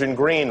orange and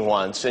green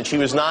once, and she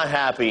was not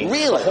happy.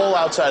 Really? The whole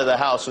outside of the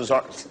house was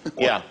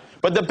yeah.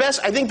 But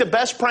I think the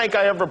best prank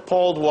I ever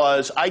pulled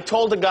was I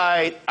told a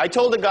guy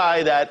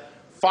that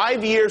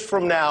 5 years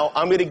from now,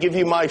 I'm going to give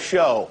you my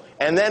show.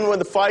 And then when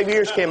the 5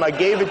 years came, I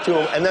gave it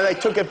to him, and then I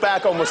took it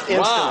back almost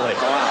instantly. Wow.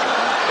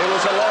 It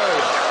was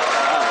hilarious.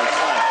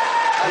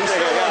 He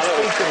still won't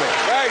speak to me.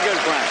 Very good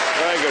prank.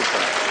 Very good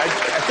prank.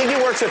 I think he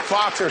works at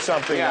Fox or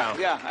something now.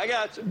 Yeah, I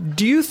got you.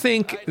 Do you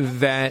think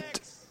that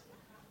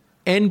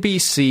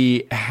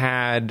NBC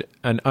had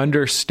an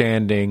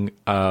understanding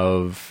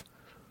of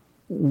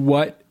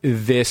what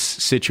this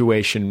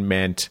situation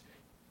meant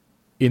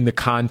in the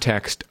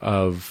context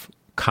of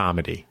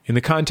comedy, in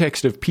the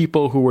context of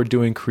people who were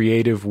doing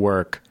creative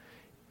work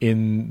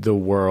in the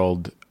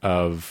world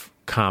of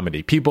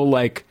comedy? People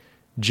like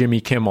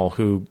Jimmy Kimmel,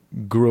 who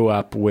grew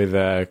up with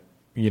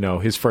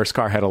his first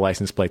car had a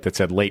license plate that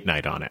said late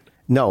night on it.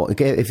 No,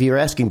 if you're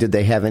asking did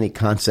they have any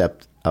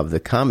concept of the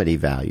comedy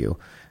value,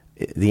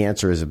 the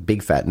answer is a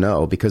big fat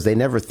no, because they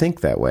never think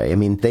that way. I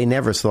mean, they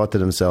never thought to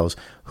themselves,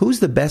 who's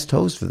the best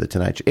host for The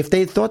Tonight Show? If they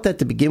had thought that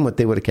to begin with,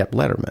 they would have kept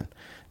Letterman.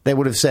 They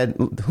would have said,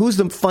 who's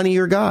the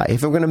funnier guy?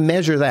 If we're going to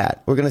measure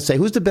that, we're going to say,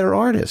 who's the better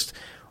artist?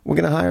 We're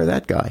going to hire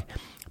that guy.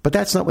 But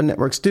that's not what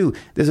networks do.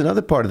 There's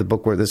another part of the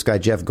book where this guy,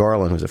 Jeff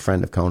Garlin, who's a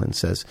friend of Conan,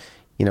 says,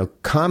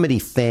 comedy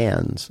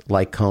fans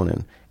like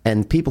Conan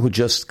and people who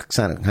just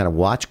kind of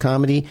watch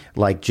comedy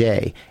like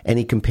Jay. And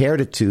he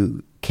compared it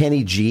to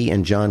Kenny G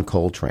and John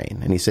Coltrane.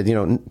 And he said,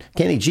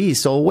 Kenny G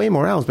sold way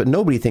more albums, but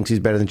nobody thinks he's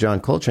better than John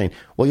Coltrane.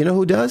 Well, you know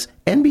who does?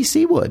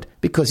 NBC would,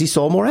 because he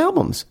sold more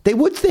albums. They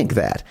would think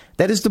that.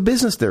 That is the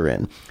business they're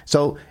in.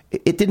 So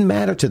it didn't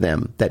matter to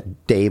them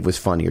that Dave was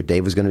funnier.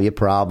 Dave was going to be a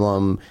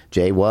problem.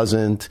 Jay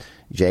wasn't.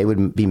 Jay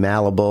would be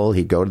malleable.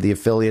 He'd go to the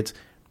affiliates.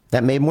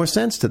 That made more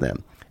sense to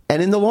them.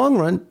 And in the long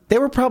run, they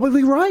were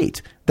probably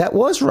right. That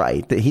was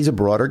right, that he's a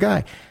broader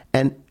guy.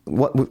 And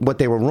what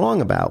they were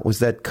wrong about was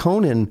that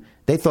Conan,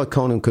 they thought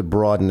Conan could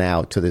broaden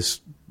out to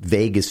this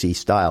Vegas-y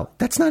style.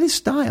 That's not his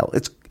style.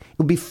 It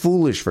would be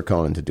foolish for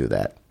Conan to do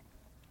that.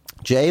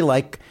 Jay,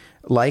 like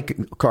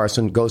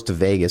Carson, goes to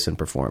Vegas and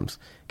performs.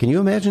 Can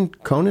you imagine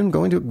Conan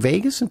going to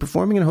Vegas and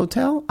performing in a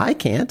hotel? I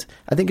can't.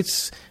 I think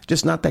it's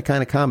just not that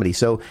kind of comedy.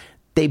 So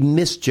they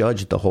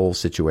misjudged the whole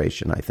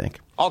situation, I think.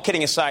 All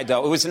kidding aside,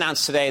 though, it was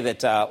announced today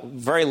that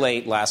very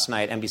late last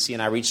night, NBC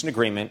and I reached an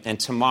agreement, and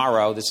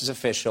tomorrow, this is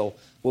official,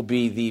 will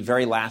be the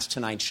very last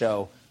Tonight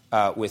Show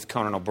with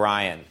Conan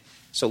O'Brien.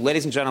 So,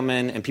 ladies and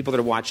gentlemen, and people that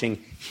are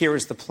watching, here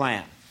is the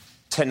plan.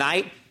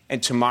 Tonight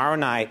and tomorrow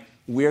night,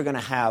 we're going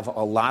to have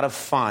a lot of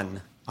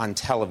fun on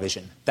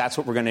television. That's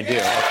what we're going to do.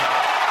 Okay?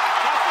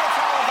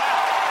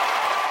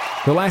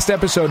 The last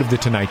episode of The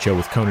Tonight Show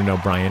with Conan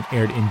O'Brien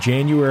aired in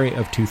January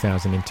of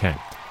 2010.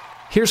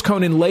 Here's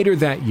Conan later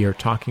that year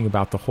talking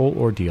about the whole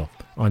ordeal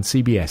on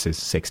CBS's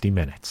 60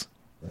 Minutes.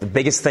 The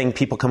biggest thing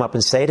people come up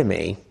and say to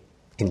me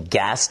in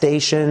gas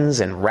stations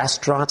and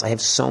restaurants, I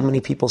have so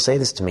many people say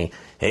this to me,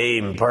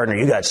 hey, my partner,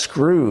 you got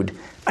screwed.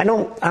 And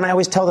I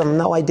always tell them,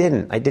 no, I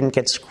didn't. I didn't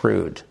get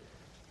screwed.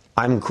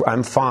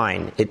 I'm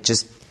fine. It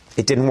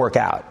didn't work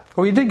out.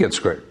 Well, you did get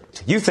screwed.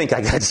 You think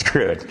I got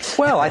screwed.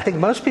 Well, I think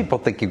most people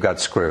think you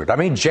got screwed. I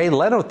mean, Jay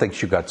Leno thinks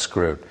you got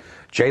screwed.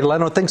 Jay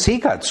Leno thinks he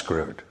got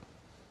screwed.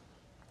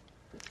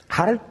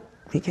 How did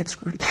he get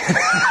screwed? It's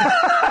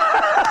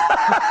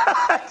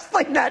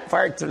like that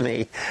part to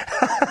me.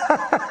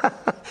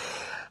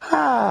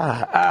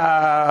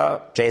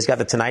 Jay's got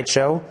The Tonight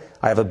Show.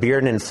 I have a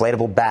beard and an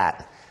inflatable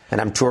bat.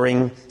 And I'm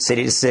touring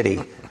city to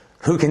city.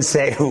 Who can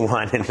say who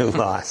won and who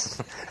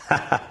lost?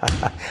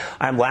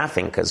 I'm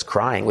laughing because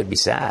crying would be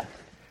sad.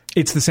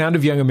 It's The Sound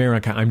of Young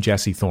America. I'm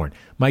Jesse Thorne.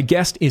 My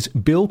guest is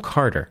Bill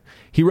Carter.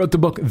 He wrote the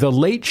book The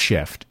Late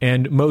Shift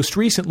and most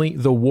recently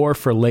The War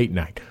for Late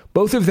Night.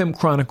 Both of them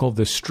chronicle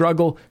the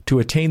struggle to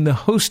attain the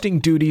hosting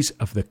duties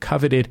of the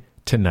coveted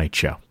Tonight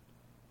Show.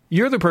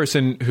 You're the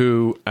person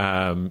who,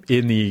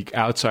 in the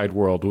outside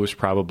world, was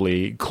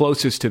probably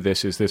closest to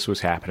this as this was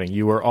happening.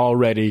 You were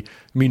already,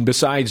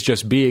 besides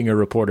just being a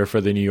reporter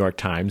for the New York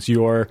Times, you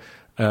were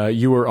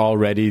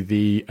already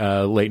the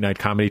late night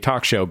comedy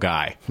talk show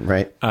guy,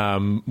 right?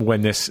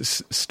 When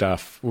this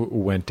stuff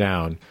went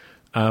down.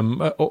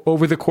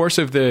 Over the course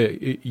of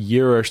the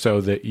year or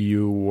so that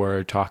you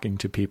were talking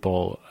to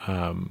people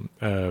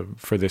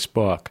for this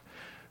book,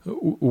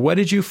 what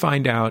did you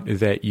find out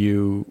that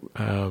you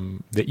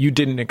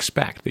didn't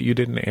expect, that you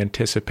didn't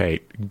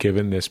anticipate,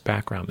 given this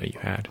background that you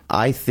had?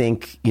 I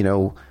think,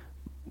 along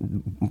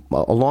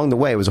the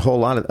way, it was a whole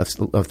lot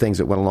of things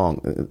that went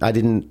along. I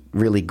didn't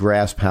really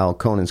grasp how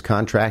Conan's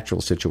contractual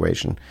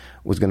situation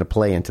was going to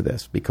play into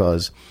this,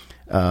 because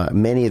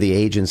many of the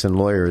agents and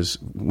lawyers,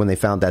 when they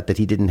found out that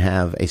he didn't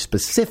have a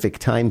specific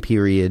time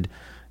period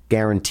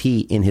guarantee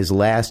in his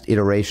last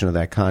iteration of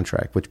that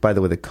contract, which, by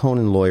the way, the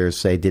Conan lawyers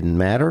say didn't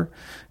matter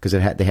because they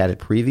had it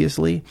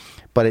previously,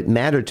 but it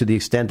mattered to the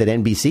extent that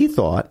NBC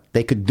thought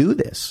they could do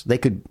this. They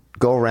could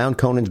go around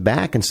Conan's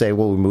back and say,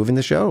 well, we're moving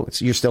the show.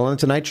 You're still on the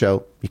Tonight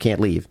Show. You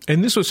can't leave.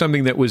 And this was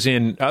something that was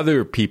in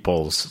other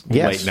people's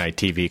late-night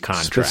TV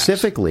contracts.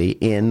 Specifically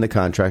in the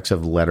contracts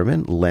of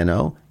Letterman,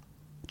 Leno,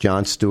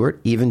 Jon Stewart,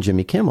 even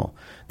Jimmy Kimmel,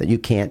 that you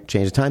can't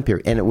change the time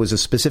period. And it was a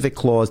specific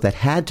clause that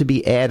had to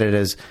be added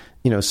as,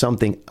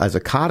 something as a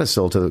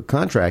codicil to the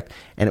contract,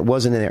 and it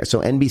wasn't in there. So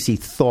NBC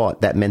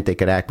thought that meant they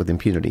could act with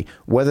impunity.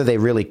 Whether they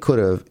really could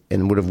have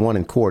and would have won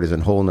in court is a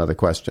whole other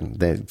question.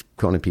 The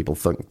Conan people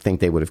think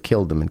they would have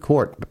killed them in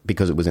court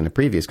because it was in a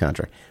previous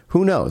contract.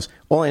 Who knows?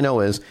 All I know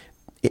is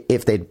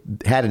if they'd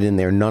had it in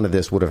there, none of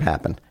this would have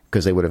happened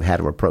because they would have had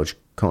to approach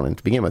Conan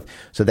to begin with.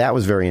 So that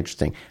was very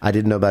interesting. I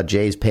didn't know about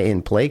Jay's pay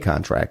and play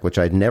contract, which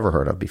I'd never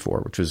heard of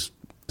before, which was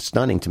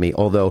stunning to me,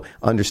 although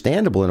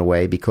understandable in a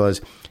way because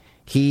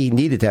he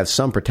needed to have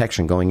some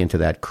protection going into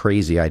that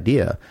crazy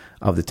idea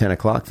of the 10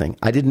 o'clock thing.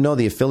 I didn't know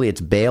the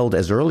affiliates bailed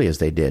as early as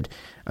they did.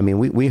 I mean,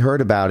 we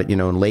heard about it,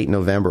 in late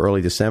November,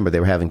 early December. They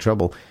were having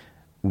trouble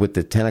with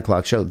the 10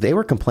 o'clock show. They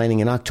were complaining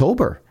in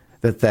October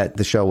that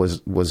the show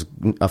was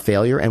a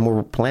failure and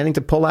were planning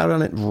to pull out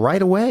on it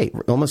right away,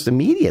 almost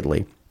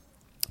immediately.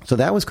 So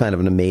that was kind of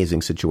an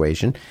amazing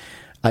situation.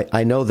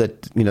 I know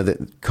that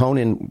that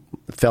Conan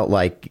felt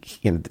like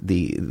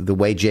the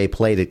way Jay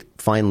played it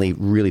finally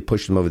really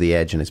pushed him over the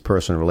edge in his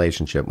personal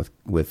relationship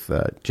with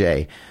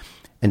Jay.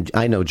 And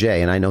I know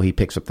Jay, and I know he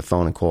picks up the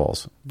phone and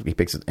calls. He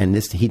picks it, and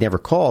he never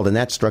called, and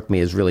that struck me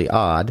as really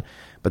odd.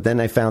 But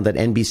then I found that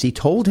NBC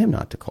told him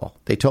not to call.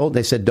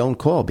 They said don't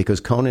call because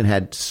Conan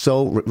had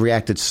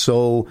reacted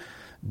so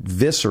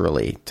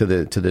viscerally to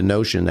the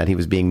notion that he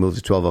was being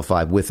moved to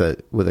 1205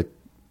 with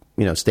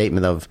a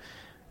statement of,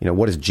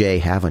 what does Jay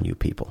have on you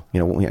people?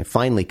 It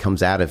finally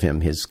comes out of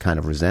him his kind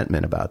of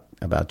resentment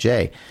about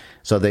Jay.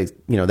 So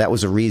that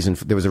was a reason.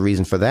 There was a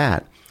reason for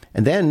that.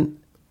 And then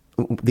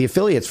the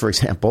affiliates, for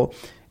example,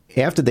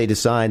 after they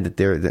decide that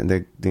they're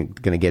going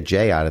to get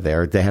Jay out of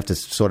there, they have to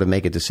sort of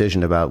make a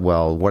decision about,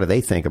 well, what do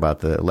they think about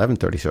the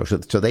 11:30 show?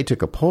 So they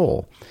took a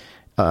poll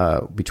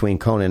between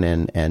Conan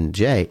and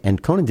Jay,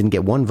 and Conan didn't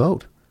get one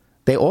vote.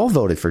 They all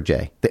voted for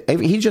Jay.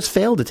 He just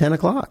failed at 10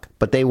 o'clock,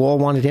 but they all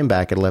wanted him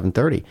back at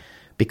 11:30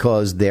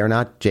 because they're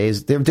not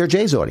Jay's. They're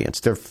Jay's audience.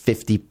 They're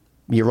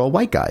 50-year-old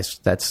white guys.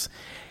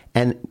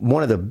 And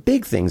one of the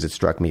big things that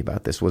struck me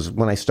about this was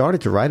when I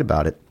started to write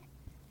about it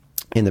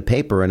in the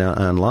paper and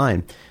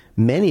online,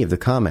 many of the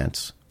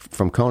comments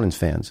from Conan's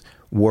fans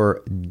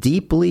were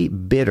deeply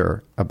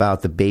bitter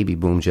about the baby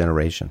boom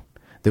generation.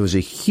 There was a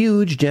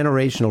huge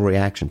generational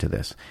reaction to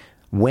this.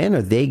 When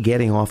are they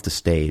getting off the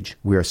stage?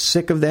 We're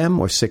sick of them.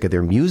 We're sick of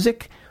their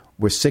music.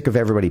 We're sick of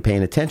everybody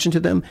paying attention to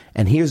them.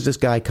 And here's this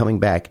guy coming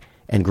back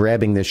and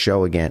grabbing this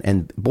show again.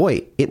 And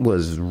boy, it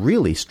was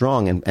really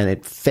strong, and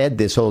it fed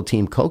this whole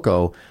Team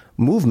Coco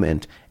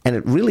movement, and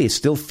it really is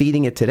still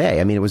feeding it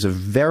today. I mean, it was a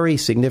very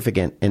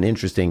significant and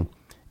interesting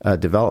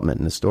development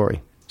in the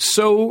story.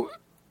 So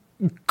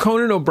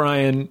Conan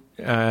O'Brien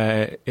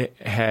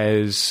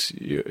has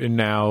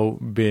now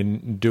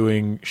been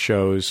doing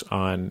shows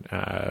on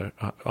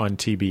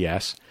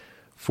TBS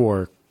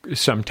for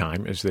some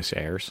time as this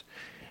airs.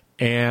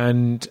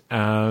 And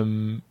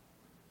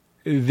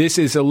this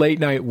is a late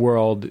night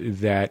world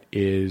that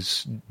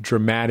is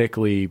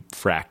dramatically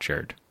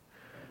fractured.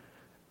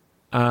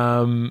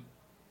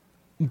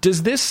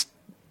 Does this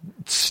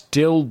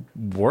still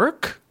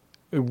work?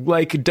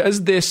 Like,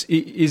 is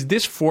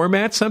this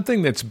format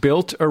something that's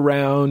built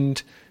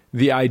around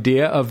the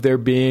idea of there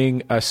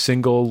being a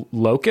single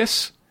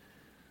locus?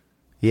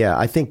 Yeah,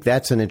 I think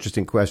that's an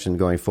interesting question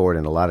going forward,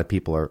 and a lot of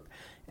people are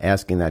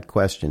asking that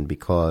question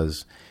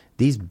because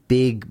these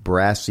big,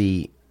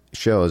 brassy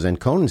shows, and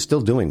Conan's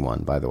still doing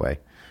one, by the way,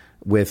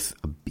 with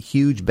a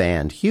huge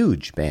band,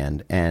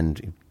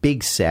 and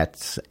big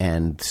sets,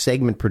 and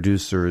segment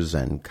producers,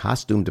 and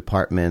costume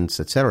departments,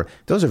 etc.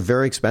 Those are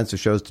very expensive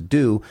shows to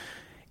do.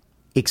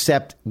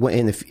 Except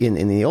in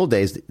the old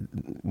days,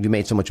 you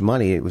made so much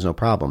money, it was no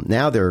problem.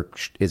 Now they're,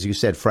 as you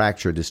said,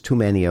 fractured. There's too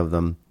many of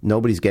them.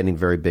 Nobody's getting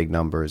very big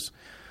numbers.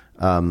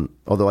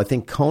 Although I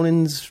think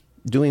Conan's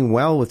doing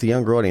well with the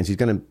younger audience. He's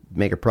going to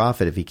make a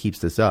profit if he keeps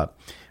this up.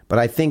 But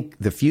I think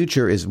the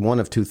future is one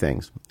of two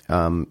things.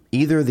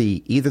 Either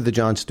the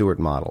Jon Stewart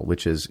model,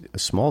 which is a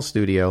small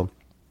studio,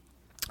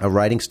 a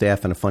writing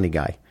staff, and a funny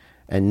guy.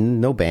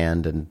 And no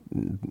band, and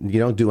you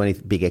don't do any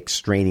big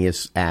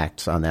extraneous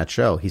acts on that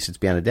show. He sits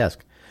behind a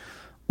desk.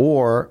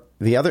 Or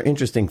the other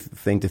interesting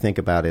thing to think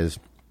about is,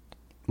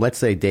 let's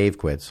say Dave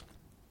quits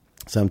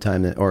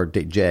sometime, or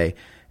Jay,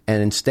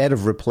 and instead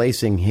of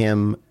replacing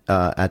him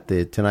at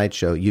the Tonight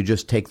Show, you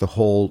just take the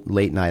whole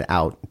late night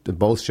out,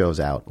 both shows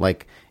out.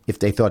 Like if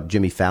they thought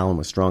Jimmy Fallon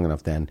was strong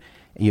enough then,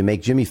 you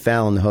make Jimmy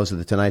Fallon the host of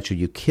the Tonight Show,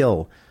 you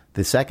kill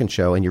the second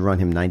show and you run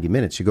him 90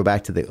 minutes. You go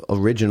back to the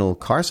original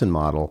Carson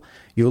model.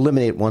 You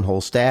eliminate one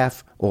whole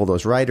staff, all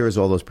those writers,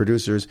 all those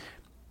producers.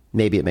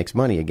 Maybe it makes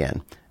money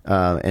again.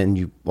 And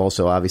you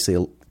also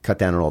obviously cut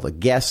down on all the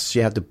guests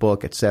you have to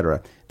book,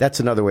 etc. That's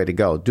another way to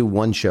go. Do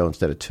one show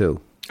instead of two.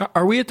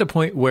 Are we at the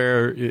point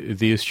where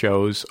these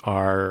shows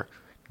are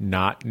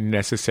not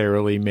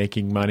necessarily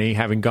making money,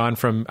 having gone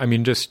from,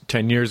 just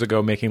 10 years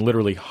ago, making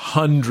literally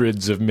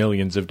hundreds of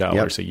millions of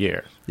dollars a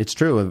year? It's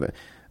true.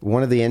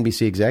 One of the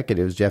NBC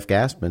executives, Jeff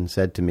Gaspin,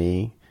 said to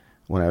me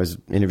when I was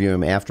interviewing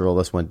him after all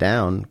this went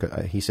down,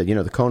 he said,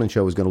 the Conan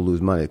show was going to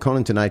lose money. The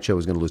Conan Tonight Show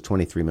was going to lose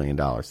 $23 million,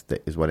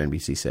 is what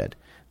NBC said.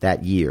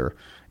 That year,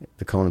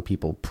 the Conan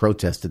people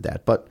protested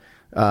that. But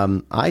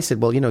I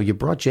said, well, you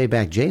brought Jay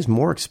back. Jay's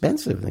more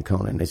expensive than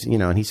Conan.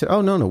 And he said,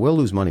 oh, no, we'll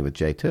lose money with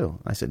Jay, too.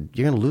 I said,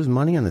 you're going to lose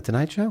money on the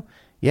Tonight Show?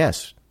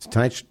 Yes.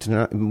 Tonight,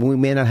 we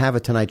may not have a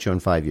Tonight Show in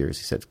 5 years.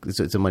 He said,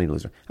 it's a money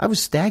loser. I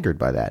was staggered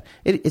by that.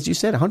 As you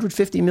said,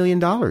 $150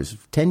 million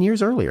 10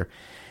 years earlier.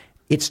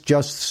 It's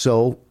just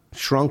so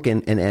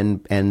shrunken,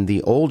 and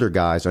the older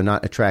guys are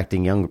not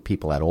attracting younger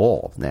people at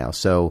all now.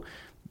 So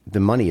the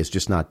money is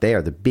just not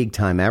there. The big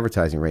time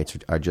advertising rates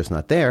are just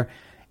not there.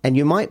 And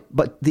you might,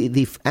 but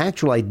the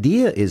actual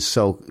idea is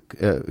so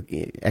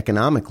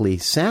economically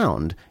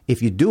sound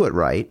if you do it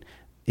right.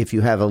 If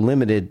you have a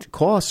limited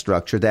cost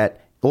structure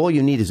that all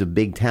you need is a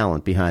big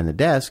talent behind the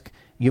desk,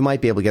 you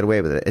might be able to get away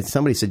with it. And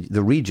somebody said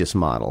the Regis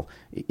model.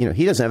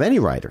 He doesn't have any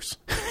writers.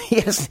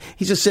 He's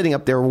just sitting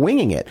up there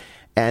winging it.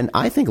 And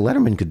I think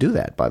Letterman could do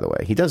that, by the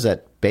way. He does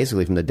that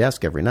basically from the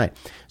desk every night.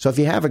 So if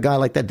you have a guy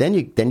like that,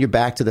 then you're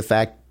back to the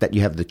fact that you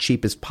have the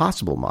cheapest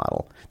possible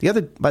model.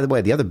 By the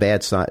way, the other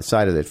bad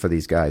side of it for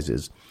these guys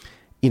is,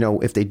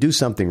 if they do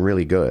something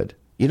really good,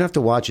 you don't have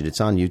to watch it.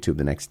 It's on YouTube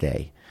the next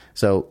day.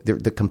 So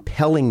the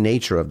compelling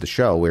nature of the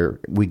show, where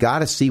we got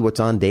to see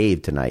what's on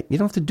Dave tonight, you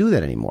don't have to do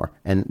that anymore.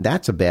 And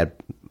that's a bad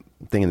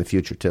thing in the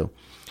future, too.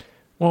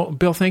 Well,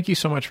 Bill, thank you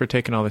so much for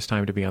taking all this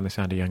time to be on The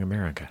Sound of Young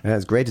America.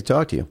 It's great to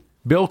talk to you.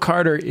 Bill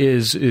Carter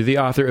is the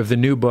author of the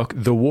new book,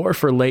 The War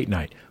for Late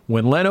Night,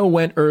 When Leno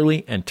Went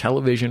Early and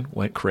Television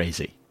Went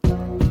Crazy.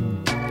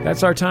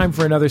 That's our time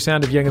for another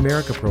Sound of Young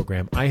America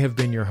program. I have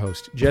been your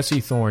host,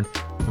 Jesse Thorne,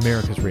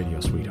 America's radio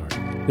sweetheart.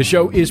 The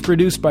show is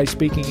produced by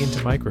Speaking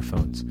Into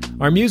Microphones.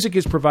 Our music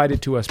is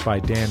provided to us by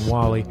Dan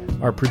Wally.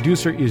 Our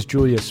producer is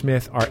Julia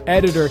Smith. Our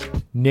editor,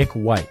 Nick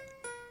White.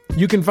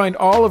 You can find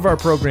all of our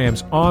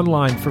programs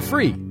online for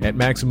free at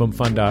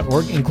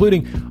MaximumFun.org,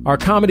 including our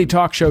comedy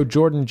talk show,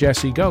 Jordan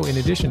Jesse Go, in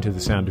addition to The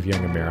Sound of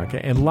Young America,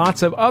 and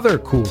lots of other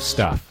cool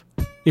stuff.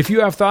 If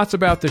you have thoughts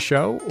about the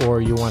show,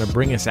 or you want to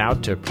bring us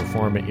out to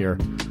perform at your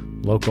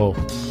local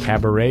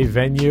cabaret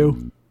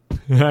venue,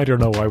 I don't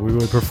know why we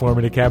would perform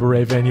at a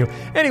cabaret venue.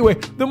 Anyway,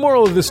 the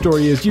moral of the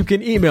story is you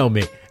can email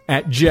me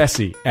at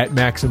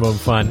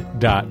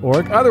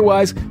jesse@MaximumFun.org.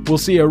 Otherwise, we'll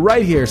see you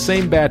right here,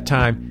 same bad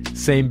time,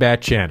 same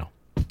bad channel.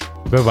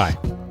 Bye-bye.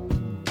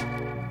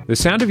 The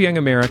Sound of Young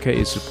America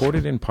is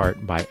supported in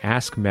part by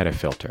Ask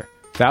Metafilter.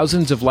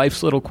 Thousands of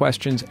life's little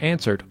questions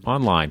answered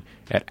online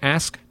at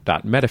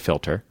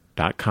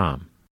ask.metafilter.com.